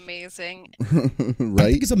nice. It'd be amazing, right?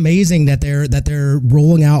 I think it's amazing that they're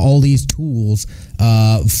rolling out all these tools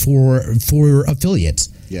for affiliates.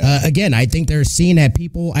 Yeah. Again, I think they're seeing that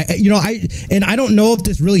people, I don't know if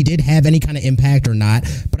this really did have any kind of impact or not,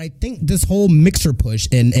 but I think this whole Mixer push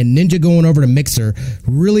and Ninja going over to Mixer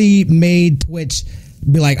really made Twitch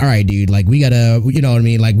be like, all right, dude, like we gotta, you know what I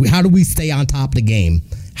mean? Like, how do we stay on top of the game?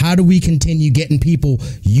 How do we continue getting people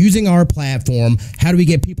using our platform? How do we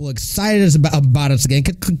get people excited about us again?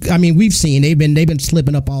 I mean, we've seen they've been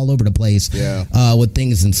slipping up all over the place, with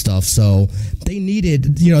things and stuff. So they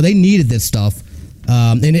needed this stuff.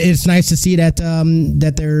 And it's nice to see that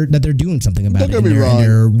they're doing something about it. And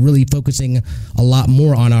they're really focusing a lot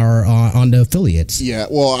more on on the affiliates. Yeah,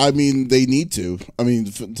 well, I mean, they need to. I mean,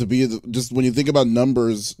 to be just when you think about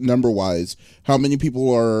number wise, how many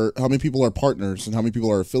people are partners and how many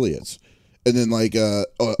people are affiliates, and then like right.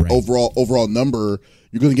 overall number.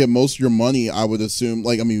 You're going to get most of your money, I would assume.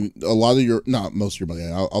 Like, I mean, not most of your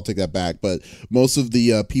money. I'll take that back. But most of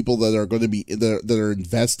the people that are going to be that are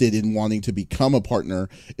invested in wanting to become a partner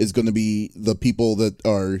is going to be the people that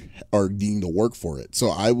are needing to work for it.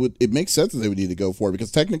 So it makes sense that they would need to go for it,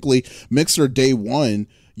 because technically, Mixer day one,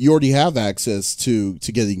 you already have access to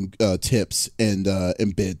getting tips and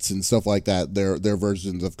bits and stuff like that. Their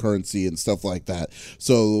versions of currency and stuff like that.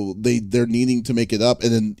 So they're needing to make it up.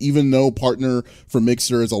 And then even though partner for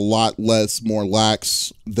Mixer is a lot more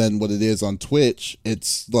lax than what it is on Twitch,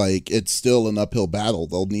 it's still an uphill battle.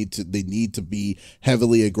 They need to be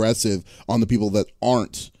heavily aggressive on the people that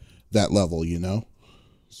aren't that level, you know.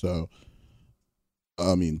 So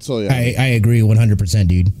I mean, so yeah, I agree 100%,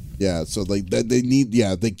 dude. Yeah, so like they need,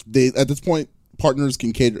 they at this point, partners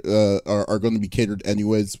can cater are going to be catered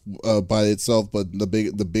anyways by itself, but the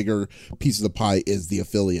bigger piece of the pie is the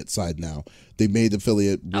affiliate side now. They made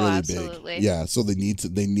affiliate really big. Yeah, so they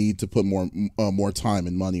need to put more time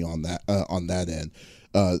and money on that end,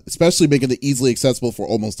 especially making it easily accessible for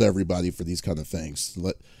almost everybody for these kind of things.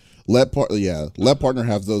 Let partner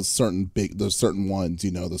have those certain ones,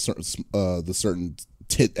 you know, the certain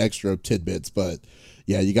extra tidbits, but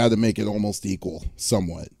yeah, you got to make it almost equal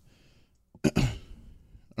somewhat.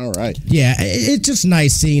 All right. Yeah, it's just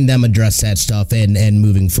nice seeing them address that stuff and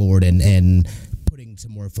moving forward and putting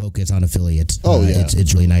some more focus on affiliates. Oh yeah,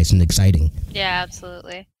 it's really nice and exciting. Yeah,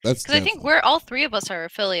 absolutely. That's because I think all three of us are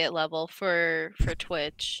affiliate level for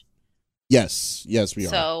Twitch. Yes, we are.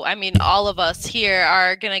 So, I mean, all of us here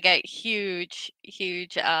are going to get huge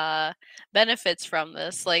benefits from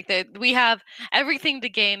this. Like, we have everything to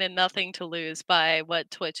gain and nothing to lose by what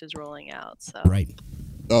Twitch is rolling out. So. Right.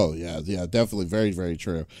 Oh, yeah, definitely. Very, very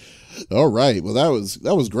true. All right. Well,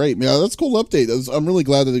 that was great. Yeah, that's a cool update. I'm really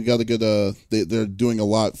glad that they got a good, they're doing a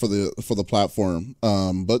lot for the platform.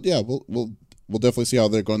 But yeah, we'll definitely see how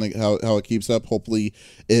they're going to how it keeps up. Hopefully,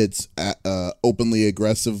 it's openly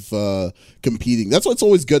aggressive competing. That's why it's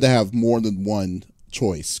always good to have more than one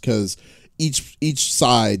choice, because each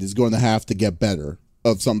side is going to have to get better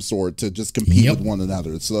of some sort to just compete with one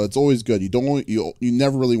another. So it's always good. You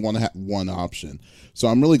never really want to have one option. So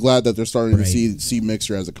I'm really glad that they're starting to see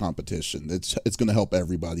Mixer as a competition. It's going to help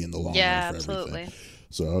everybody in the long run. Yeah, for absolutely. Everything.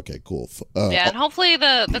 So, okay, cool. And hopefully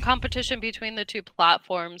the competition between the two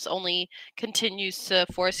platforms only continues to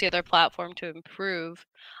force the other platform to improve.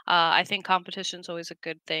 I think competition is always a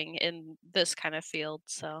good thing in this kind of field.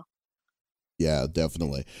 So. Yeah,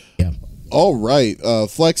 definitely. Yeah. All right,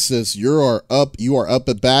 Flexus, you are up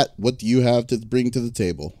at bat. What do you have to bring to the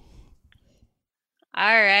table? All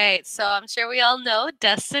right, so I'm sure we all know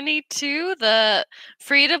Destiny 2, the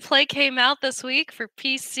free-to-play, came out this week for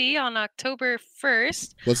PC on October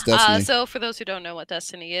 1st. What's Destiny? So for those who don't know what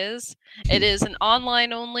Destiny is, it is an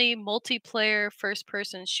online-only multiplayer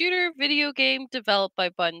first-person shooter video game developed by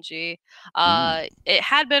Bungie. It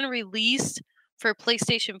had been released for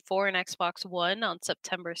PlayStation 4 and Xbox One on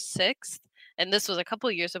September 6th. And this was a couple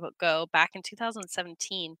of years ago, back in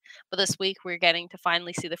 2017. But this week, we're getting to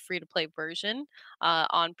finally see the free-to-play version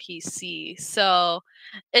on PC. So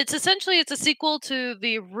it's a sequel to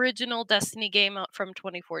the original Destiny game from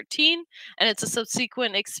 2014, and it's a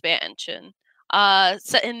subsequent expansion.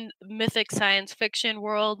 Set in mythic science fiction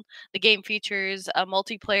world, the game features a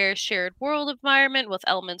multiplayer shared world environment with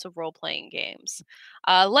elements of role-playing games.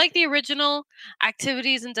 Like the original,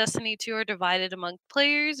 activities in Destiny 2 are divided among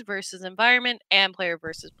players versus environment and player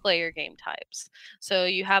versus player game types. So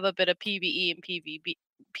you have a bit of PvE and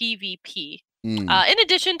PvP. In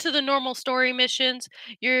addition to the normal story missions,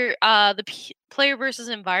 player versus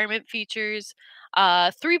environment features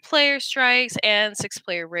 3-player strikes and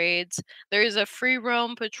 6-player raids. There is a free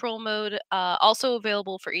roam patrol mode also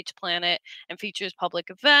available for each planet and features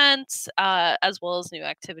public events as well as new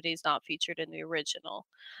activities not featured in the original.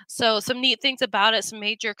 So some neat things about it, some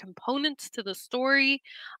major components to the story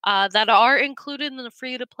that are included in the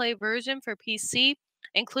free-to-play version for PC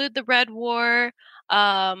include the Red War,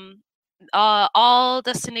 all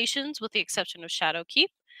destinations with the exception of Shadowkeep,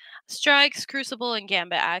 strikes, crucible, and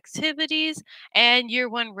gambit activities, and year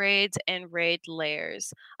 1 raids and raid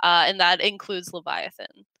layers, and that includes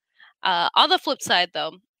Leviathan. On the flip side,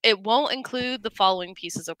 though, it won't include the following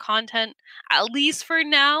pieces of content, at least for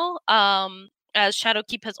now, as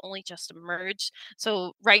Shadowkeep has only just emerged.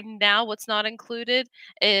 So right now, what's not included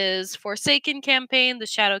is Forsaken campaign, the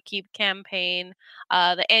Shadowkeep campaign,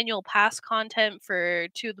 the annual pass content for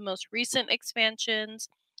 2 of the most recent expansions,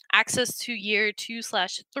 access to year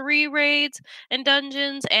 2/3 raids and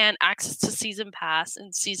dungeons, and access to season pass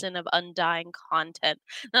and season of undying content.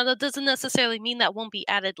 Now that doesn't necessarily mean that won't be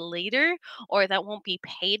added later or that won't be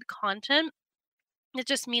paid content. It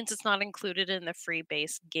just means it's not included in the free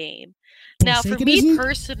base game. Now for me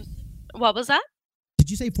personally, what was that? Did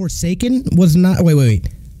you say Forsaken was not? Wait.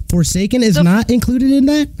 Forsaken is not included in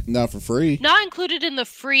that? Not for free. Not included in the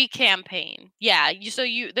free campaign. Yeah,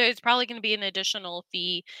 there's probably going to be an additional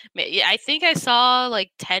fee. I think I saw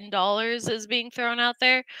like $10 is being thrown out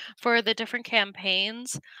there for the different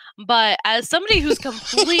campaigns. But as somebody who's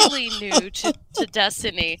completely new to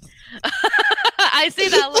Destiny, I see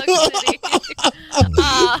that look,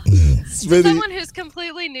 Smitty. Someone who's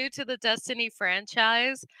completely new to the Destiny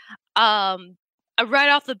franchise, right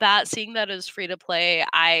off the bat, seeing that as free to play,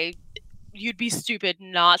 you'd be stupid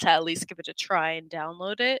not to at least give it a try and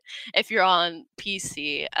download it if you're on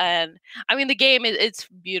PC. And I mean, the game it's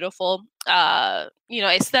beautiful.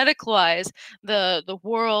 Aesthetic wise, the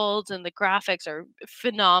world and the graphics are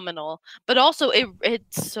phenomenal, but also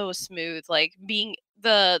it's so smooth. Like being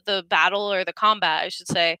the battle or the combat, I should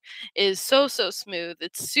say, is so smooth.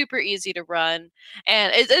 It's super easy to run,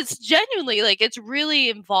 and it's genuinely like it's really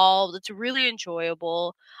involved. It's really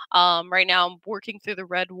enjoyable. Right now I'm working through the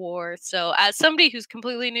Red War, so as somebody who's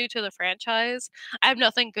completely new to the franchise, I have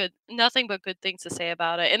nothing but good things to say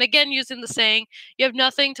about it. And again, using the saying, you have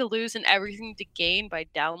nothing to lose and everything to gain by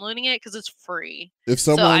downloading it because it's free.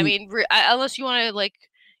 So I mean, unless you want to like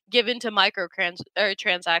give into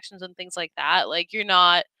transactions and things like that, like you're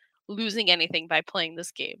not losing anything by playing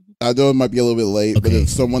this game. I know it might be a little bit late, but if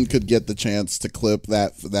someone could get the chance to clip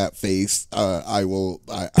that face, I will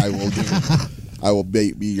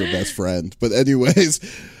be your best friend. But anyways,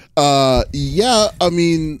 yeah, I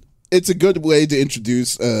mean, it's a good way to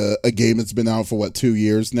introduce a game that's been out for 2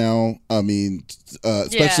 years now. I mean,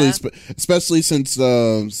 especially since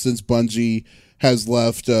Bungie has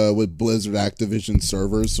left with Blizzard Activision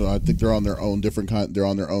servers, so I think they're on their own they're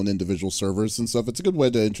on their own individual servers and stuff. It's a good way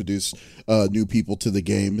to introduce new people to the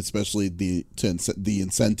game, especially the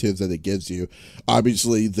incentives that it gives you.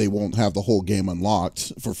 Obviously, they won't have the whole game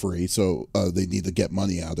unlocked for free, so they need to get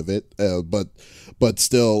money out of it. But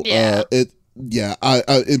still, but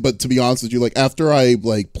to be honest with you, like after I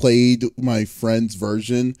played my friend's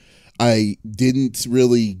version, I didn't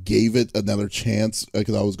really give it another chance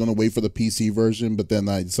because I was going to wait for the PC version, but then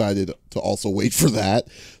I decided to also wait for that.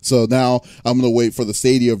 So now I'm going to wait for the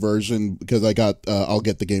Stadia version because I'll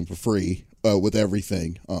get the game for free with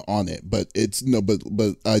everything on it. But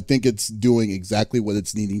I think it's doing exactly what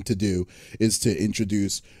it's needing to do, is to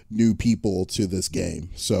introduce new people to this game.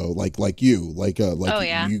 So like you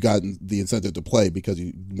got the incentive to play because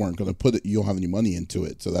you weren't going to you don't have any money into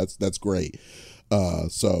it. So that's great.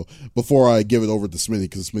 So before I give it over to Smitty,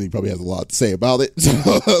 because Smitty probably has a lot to say about it, so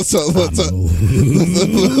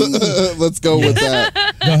let's go with that.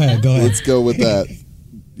 Go ahead. Let's go with that.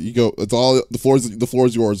 You go. It's all the floor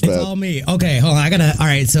is yours, man. It's all me. Okay, hold on. All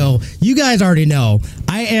right. So you guys already know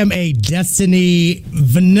I am a Destiny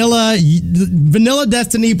vanilla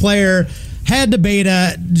Destiny player. Had the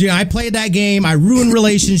beta. I played that game. I ruined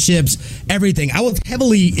relationships, everything. I was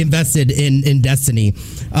heavily invested in Destiny.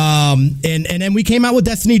 And then we came out with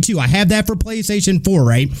Destiny 2. I have that for PlayStation 4,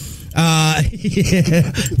 right?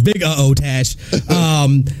 Yeah, big Tash.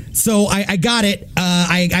 So I got it.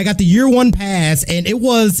 I got the year one pass, and it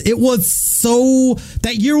was so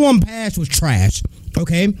that year one pass was trash.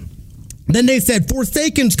 Okay. Then they said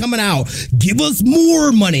Forsaken's coming out. Give us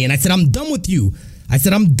more money, and I said I'm done with you.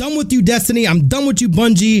 I'm done with you, Destiny. I'm done with you,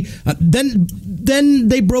 Bungie. Then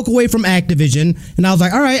they broke away from Activision, and I was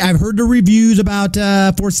like, all right, I've heard the reviews about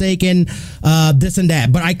Forsaken, this and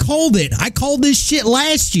that. But I called it. I called this shit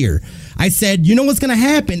last year. I said, you know what's going to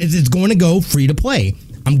happen is it's going to go free to play.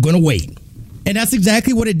 I'm going to wait. And that's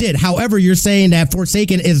exactly what it did. However, you're saying that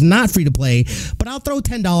Forsaken is not free to play, but I'll throw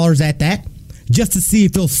 $10 at that, just to see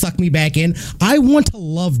if it'll suck me back in. I want to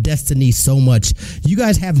love Destiny so much. You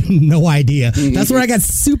guys have no idea. That's where I got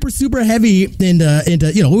super, super heavy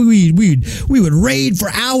into you know, we would raid for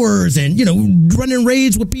hours and, you know, running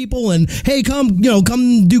raids with people and, hey, come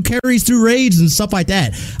do carries through raids and stuff like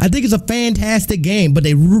that. I think it's a fantastic game, but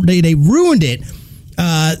they ruined it.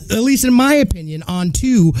 At least in my opinion, on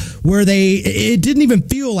 2, where it didn't even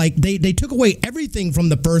feel like they took away everything from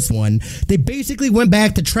the first one. They basically went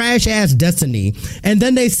back to trash ass Destiny, and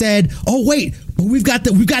then they said, "Oh wait, but we've got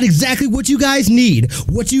exactly what you guys need,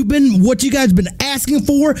 what you guys been asking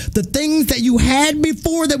for, the things that you had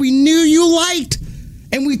before that we knew you liked,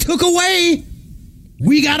 and we took away.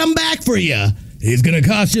 We got them back for you." It's gonna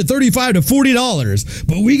cost you $35 to $40,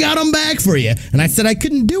 but we got them back for you. And I said I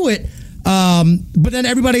couldn't do it. But then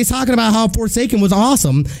everybody's talking about how Forsaken was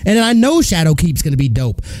awesome, and then I know Shadowkeep's going to be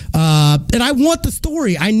dope. And I want the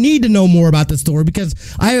story. I need to know more about the story because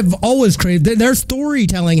I have always craved their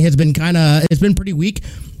storytelling has been pretty weak.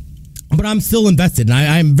 But I'm still invested, and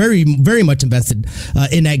I'm very, very much invested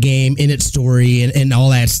in that game, in its story, and all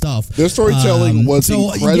that stuff. Their storytelling was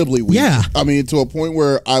incredibly weak. Yeah, I mean, to a point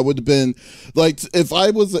where I would have been like, if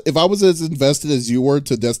I was as invested as you were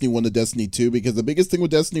to Destiny 1 to Destiny 2, because the biggest thing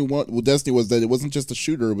with Destiny was that it wasn't just a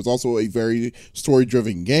shooter; it was also a very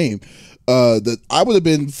story-driven game. That I would have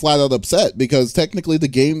been flat out upset because technically the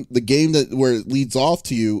game that where it leads off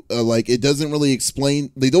to you, like it doesn't really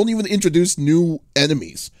explain. They don't even introduce new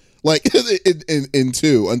enemies. Like in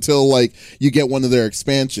 2 until like you get one of their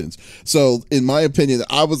expansions. So in my opinion,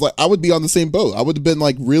 I would be on the same boat. I would have been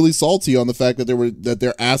like really salty on the fact that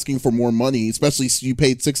they're asking for more money, especially you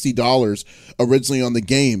paid $60 originally on the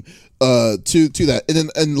game to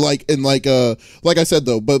that. Like I said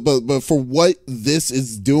though, but for what this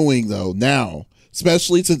is doing though now,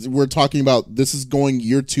 especially since we're talking about this is going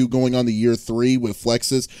year 2 going on to year 3 with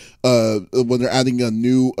Flexes, when they're adding a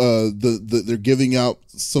new they're giving out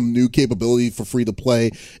some new capability for free to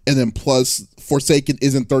play, and then plus Forsaken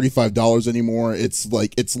isn't $35 anymore. It's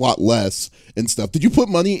a lot less and stuff. Did you put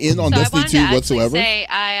money in on Destiny 2 whatsoever?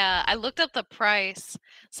 I looked up the price.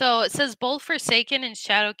 So it says both Forsaken and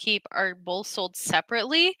Shadowkeep are both sold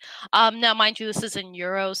separately. Now, mind you, this is in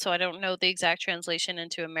euros, so I don't know the exact translation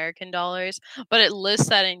into American dollars, but it lists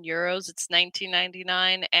that in euros it's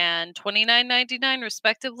 $19.99 and $29.99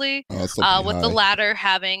 respectively, with the latter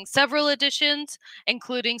having several editions,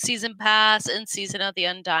 including Season Pass and Season of the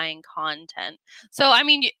Undying content. So, I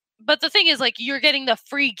mean, but the thing is, like, you're getting the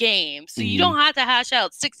free game, so you don't have to hash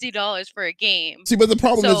out $60 for a game. See, but the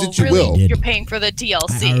problem is that you really, will. You're paying for the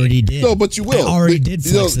DLC. I already did. No, but you will. I already did.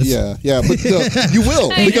 Yeah, but you will.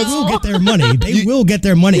 Because they'll get their money. They will get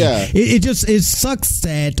their money. Yeah. It sucks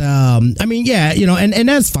that. I mean, yeah, and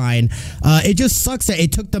that's fine. It just sucks that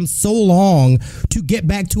it took them so long to get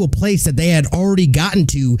back to a place that they had already gotten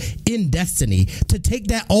to in Destiny. To take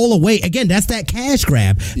that all away again, that's that cash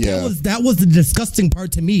grab. Yeah. That was the disgusting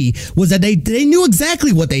part to me. Was that they knew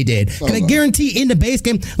exactly what they did. Can I guarantee in the base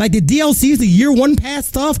game, like the DLCs, the year 1 pass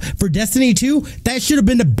stuff for Destiny 2, that should have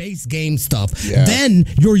been the base game stuff. Yeah. Then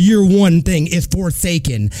your year 1 thing is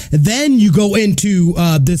Forsaken. Then you go into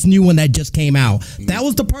this new one that just came out. That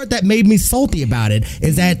was the part that made me salty about it.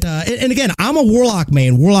 Is that and again, I'm a Warlock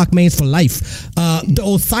main. Warlock mains for life. The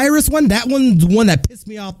Osiris one, that one's the one that pissed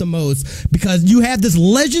me off the most because you have this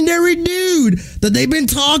legendary dude that they've been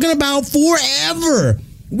talking about forever.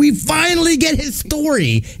 We finally get his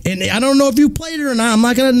story, and I don't know if you played it or not. I'm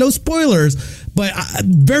not gonna no spoilers, but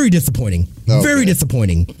very disappointing. Okay. Very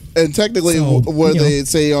disappointing. And technically, what they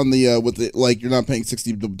say on the with the, like, you're not paying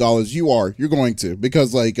 $60, you're going to,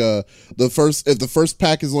 because like if the first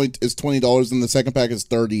pack is $20 and the second pack is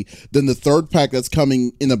 $30, then the third pack that's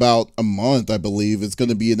coming in about a month, I believe, is going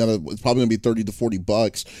to be it's probably going to be $30 to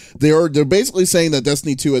 $40. They're basically saying that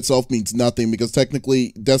Destiny 2 itself means nothing because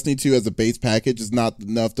technically Destiny 2 as a base package is not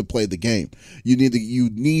enough to play the game. You need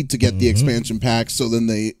to get the expansion packs, so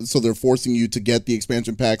they're forcing you to get the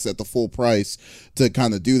expansion packs at the full price price to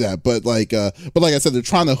kind of do that. But like I said, they're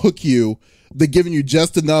trying to hook you. They're giving you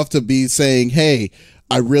just enough to be saying, hey,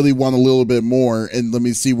 I really want a little bit more, and let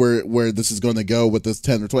me see where this is going to go with this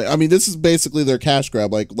 10 or 20. I mean, this is basically their cash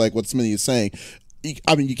grab, like what Smitty is saying.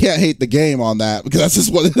 I mean, you can't hate the game on that, because that's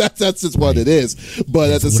just what it is.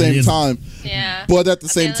 But at the same time,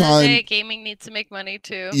 gaming needs to make money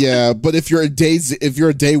too. Yeah, but if you're a day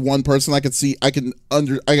one person, I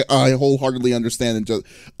wholeheartedly understand and just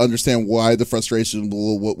understand why the frustration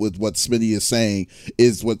with what Smitty is saying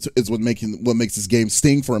is what makes this game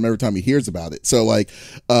sting for him every time he hears about it. So like,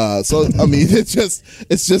 I mean, it's just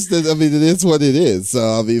that, I mean, it is what it is.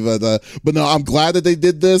 So I mean, but no, I'm glad that they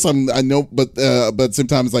did this. But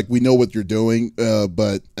sometimes, like, we know what you're doing,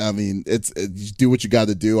 but I mean, it's you do what you got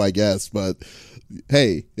to do, I guess. But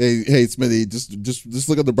hey, Smitty, just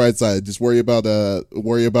look at the bright side. Just worry about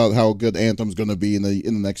how good Anthem's going to be in the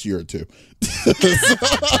next year or two.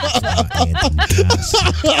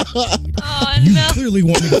 You clearly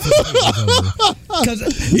want me to because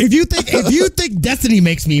if you think Destiny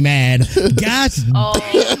makes me mad, gosh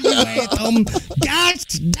damn you, Anthem. Gosh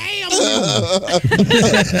damn you.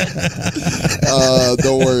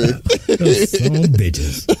 Don't worry. Those son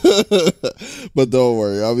bitches. But don't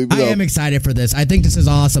worry. I mean, I am excited for this. I think this is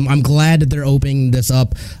awesome. I'm glad that they're opening this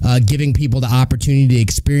up, giving people the opportunity to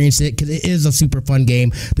experience it, because it is a super fun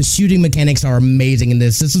game. The shooting mechanics are amazing in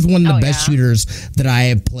this. This is one of the best shooters that I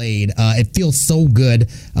have played. It feels so good,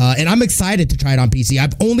 and I'm excited to try it on PC.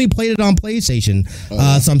 I've only played it on PlayStation,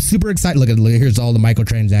 so I'm super excited. Look, here's all the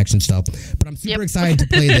microtransaction stuff, but I'm super excited to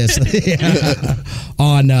play this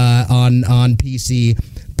on PC.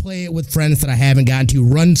 Play it with friends that I haven't gotten to,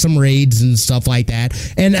 run some raids and stuff like that,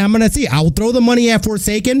 and I'm gonna see. I'll throw the money at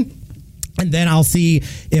Forsaken, and then I'll see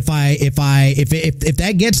if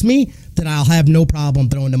that gets me, then I'll have no problem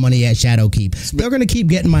throwing the money at Shadowkeep. They're gonna keep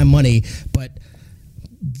getting my money, but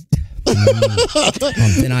on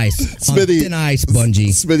thin ice. Smitty, on thin ice, Bungie.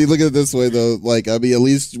 Smitty, look at it this way though. Like, I mean, at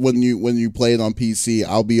least when you play it on PC,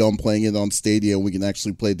 I'll be on playing it on Stadia, and we can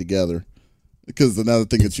actually play together. Because another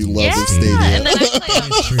thing that you love is Stadia. And then I play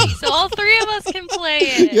on PC, so all three of us can play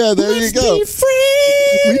it. Yeah, there you go. Be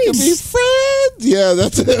friends. We can be friends. Yeah,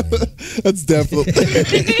 that's definitely.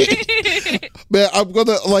 Man,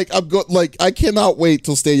 I cannot wait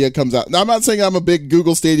till Stadia comes out. Now, I'm not saying I'm a big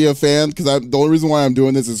Google Stadia fan, because the only reason why I'm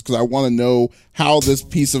doing this is because I want to know how this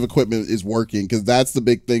piece of equipment is working, because that's the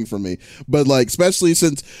big thing for me. But like, especially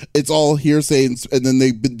since it's all hearsay, and then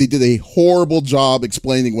they did a horrible job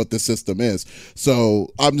explaining what this system is. So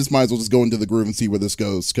I'm just might as well just go into the groove and see where this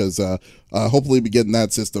goes, because hopefully we'll be getting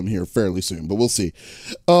that system here fairly soon, but we'll see.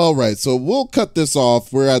 All right, so we'll cut this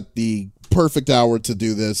off. We're at the perfect hour to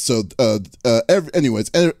do this. So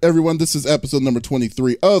everyone, this is episode number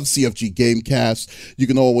 23 of CFG Gamecast. You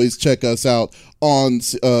can always check us out on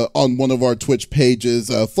one of our Twitch pages.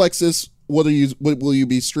 Flexus, what will you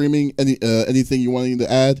be streaming? Anything you wanting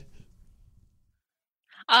to add?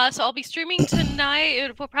 So I'll be streaming tonight.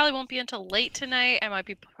 It probably won't be until late tonight. I might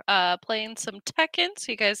be playing some Tekken, so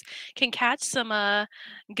you guys can catch some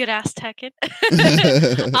good ass Tekken.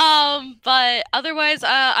 But otherwise,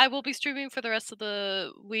 I will be streaming for the rest of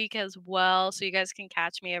the week as well, so you guys can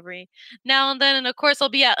catch me every now and then. And of course, I'll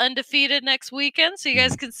be at Undefeated next weekend, so you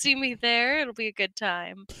guys can see me there. It'll be a good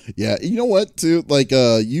time. Yeah, you know what, too? Like,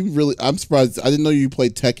 I'm surprised. I didn't know you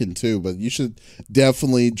played Tekken too, but you should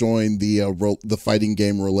definitely join the fighting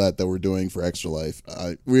game roulette that we're doing for Extra Life.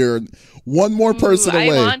 We're one more person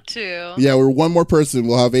away. I want to. Yeah, we're one more person.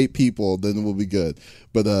 We'll have 8 people, then we'll be good.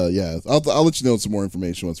 But yeah, I'll let you know some more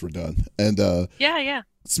information once we're done. And yeah.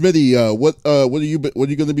 Smitty, what are you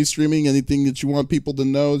going to be streaming? Anything that you want people to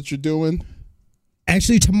know that you're doing?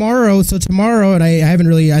 Actually, tomorrow, and I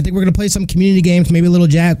think we're going to play some community games, maybe a little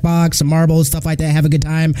Jackbox, some marbles, stuff like that, have a good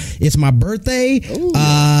time. It's my birthday. Ooh.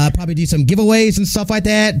 Probably do some giveaways and stuff like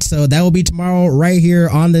that. So that will be tomorrow right here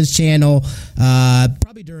on this channel,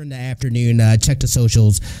 probably during the afternoon. Check the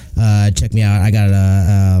socials. Check me out. I got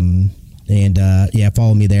it.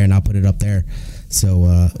 Follow me there, and I'll put it up there.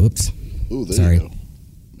 So, oops. Ooh, there sorry. You go.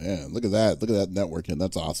 Man, look at that. Look at that networking.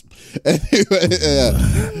 That's awesome. Anyway,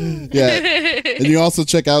 yeah. And you also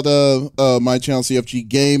check out my channel, CFG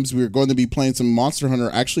Games. We're going to be playing some Monster Hunter,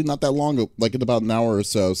 actually not that long, like in about an hour or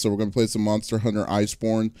so. So we're going to play some Monster Hunter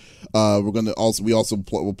Iceborne.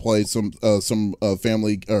 We'll play some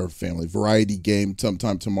family variety game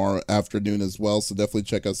sometime tomorrow afternoon as well. So definitely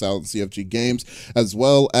check us out on CFG Games, as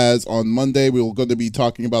well as on Monday we're going to be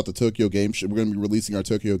talking about the Tokyo Game Show. We're going to be releasing our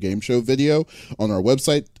Tokyo Game Show video on our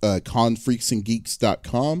website,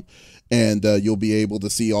 confreaksandgeeks.com. and you'll be able to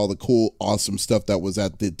see all the cool, awesome stuff that was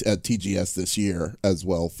at TGS this year as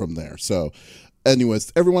well from there. So,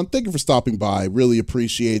 anyways, everyone, thank you for stopping by. Really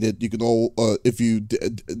appreciate it. You can all, if you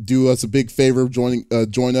do us a big favor, join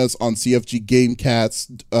us on CFG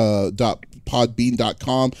Gamecast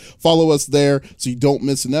 .podbean.com. Follow us there so you don't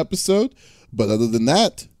miss an episode. But other than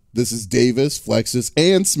that, this is Davis, Flexus,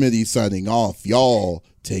 and Smitty signing off. Y'all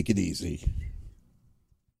take it easy.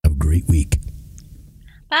 Have a great week.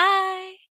 Bye.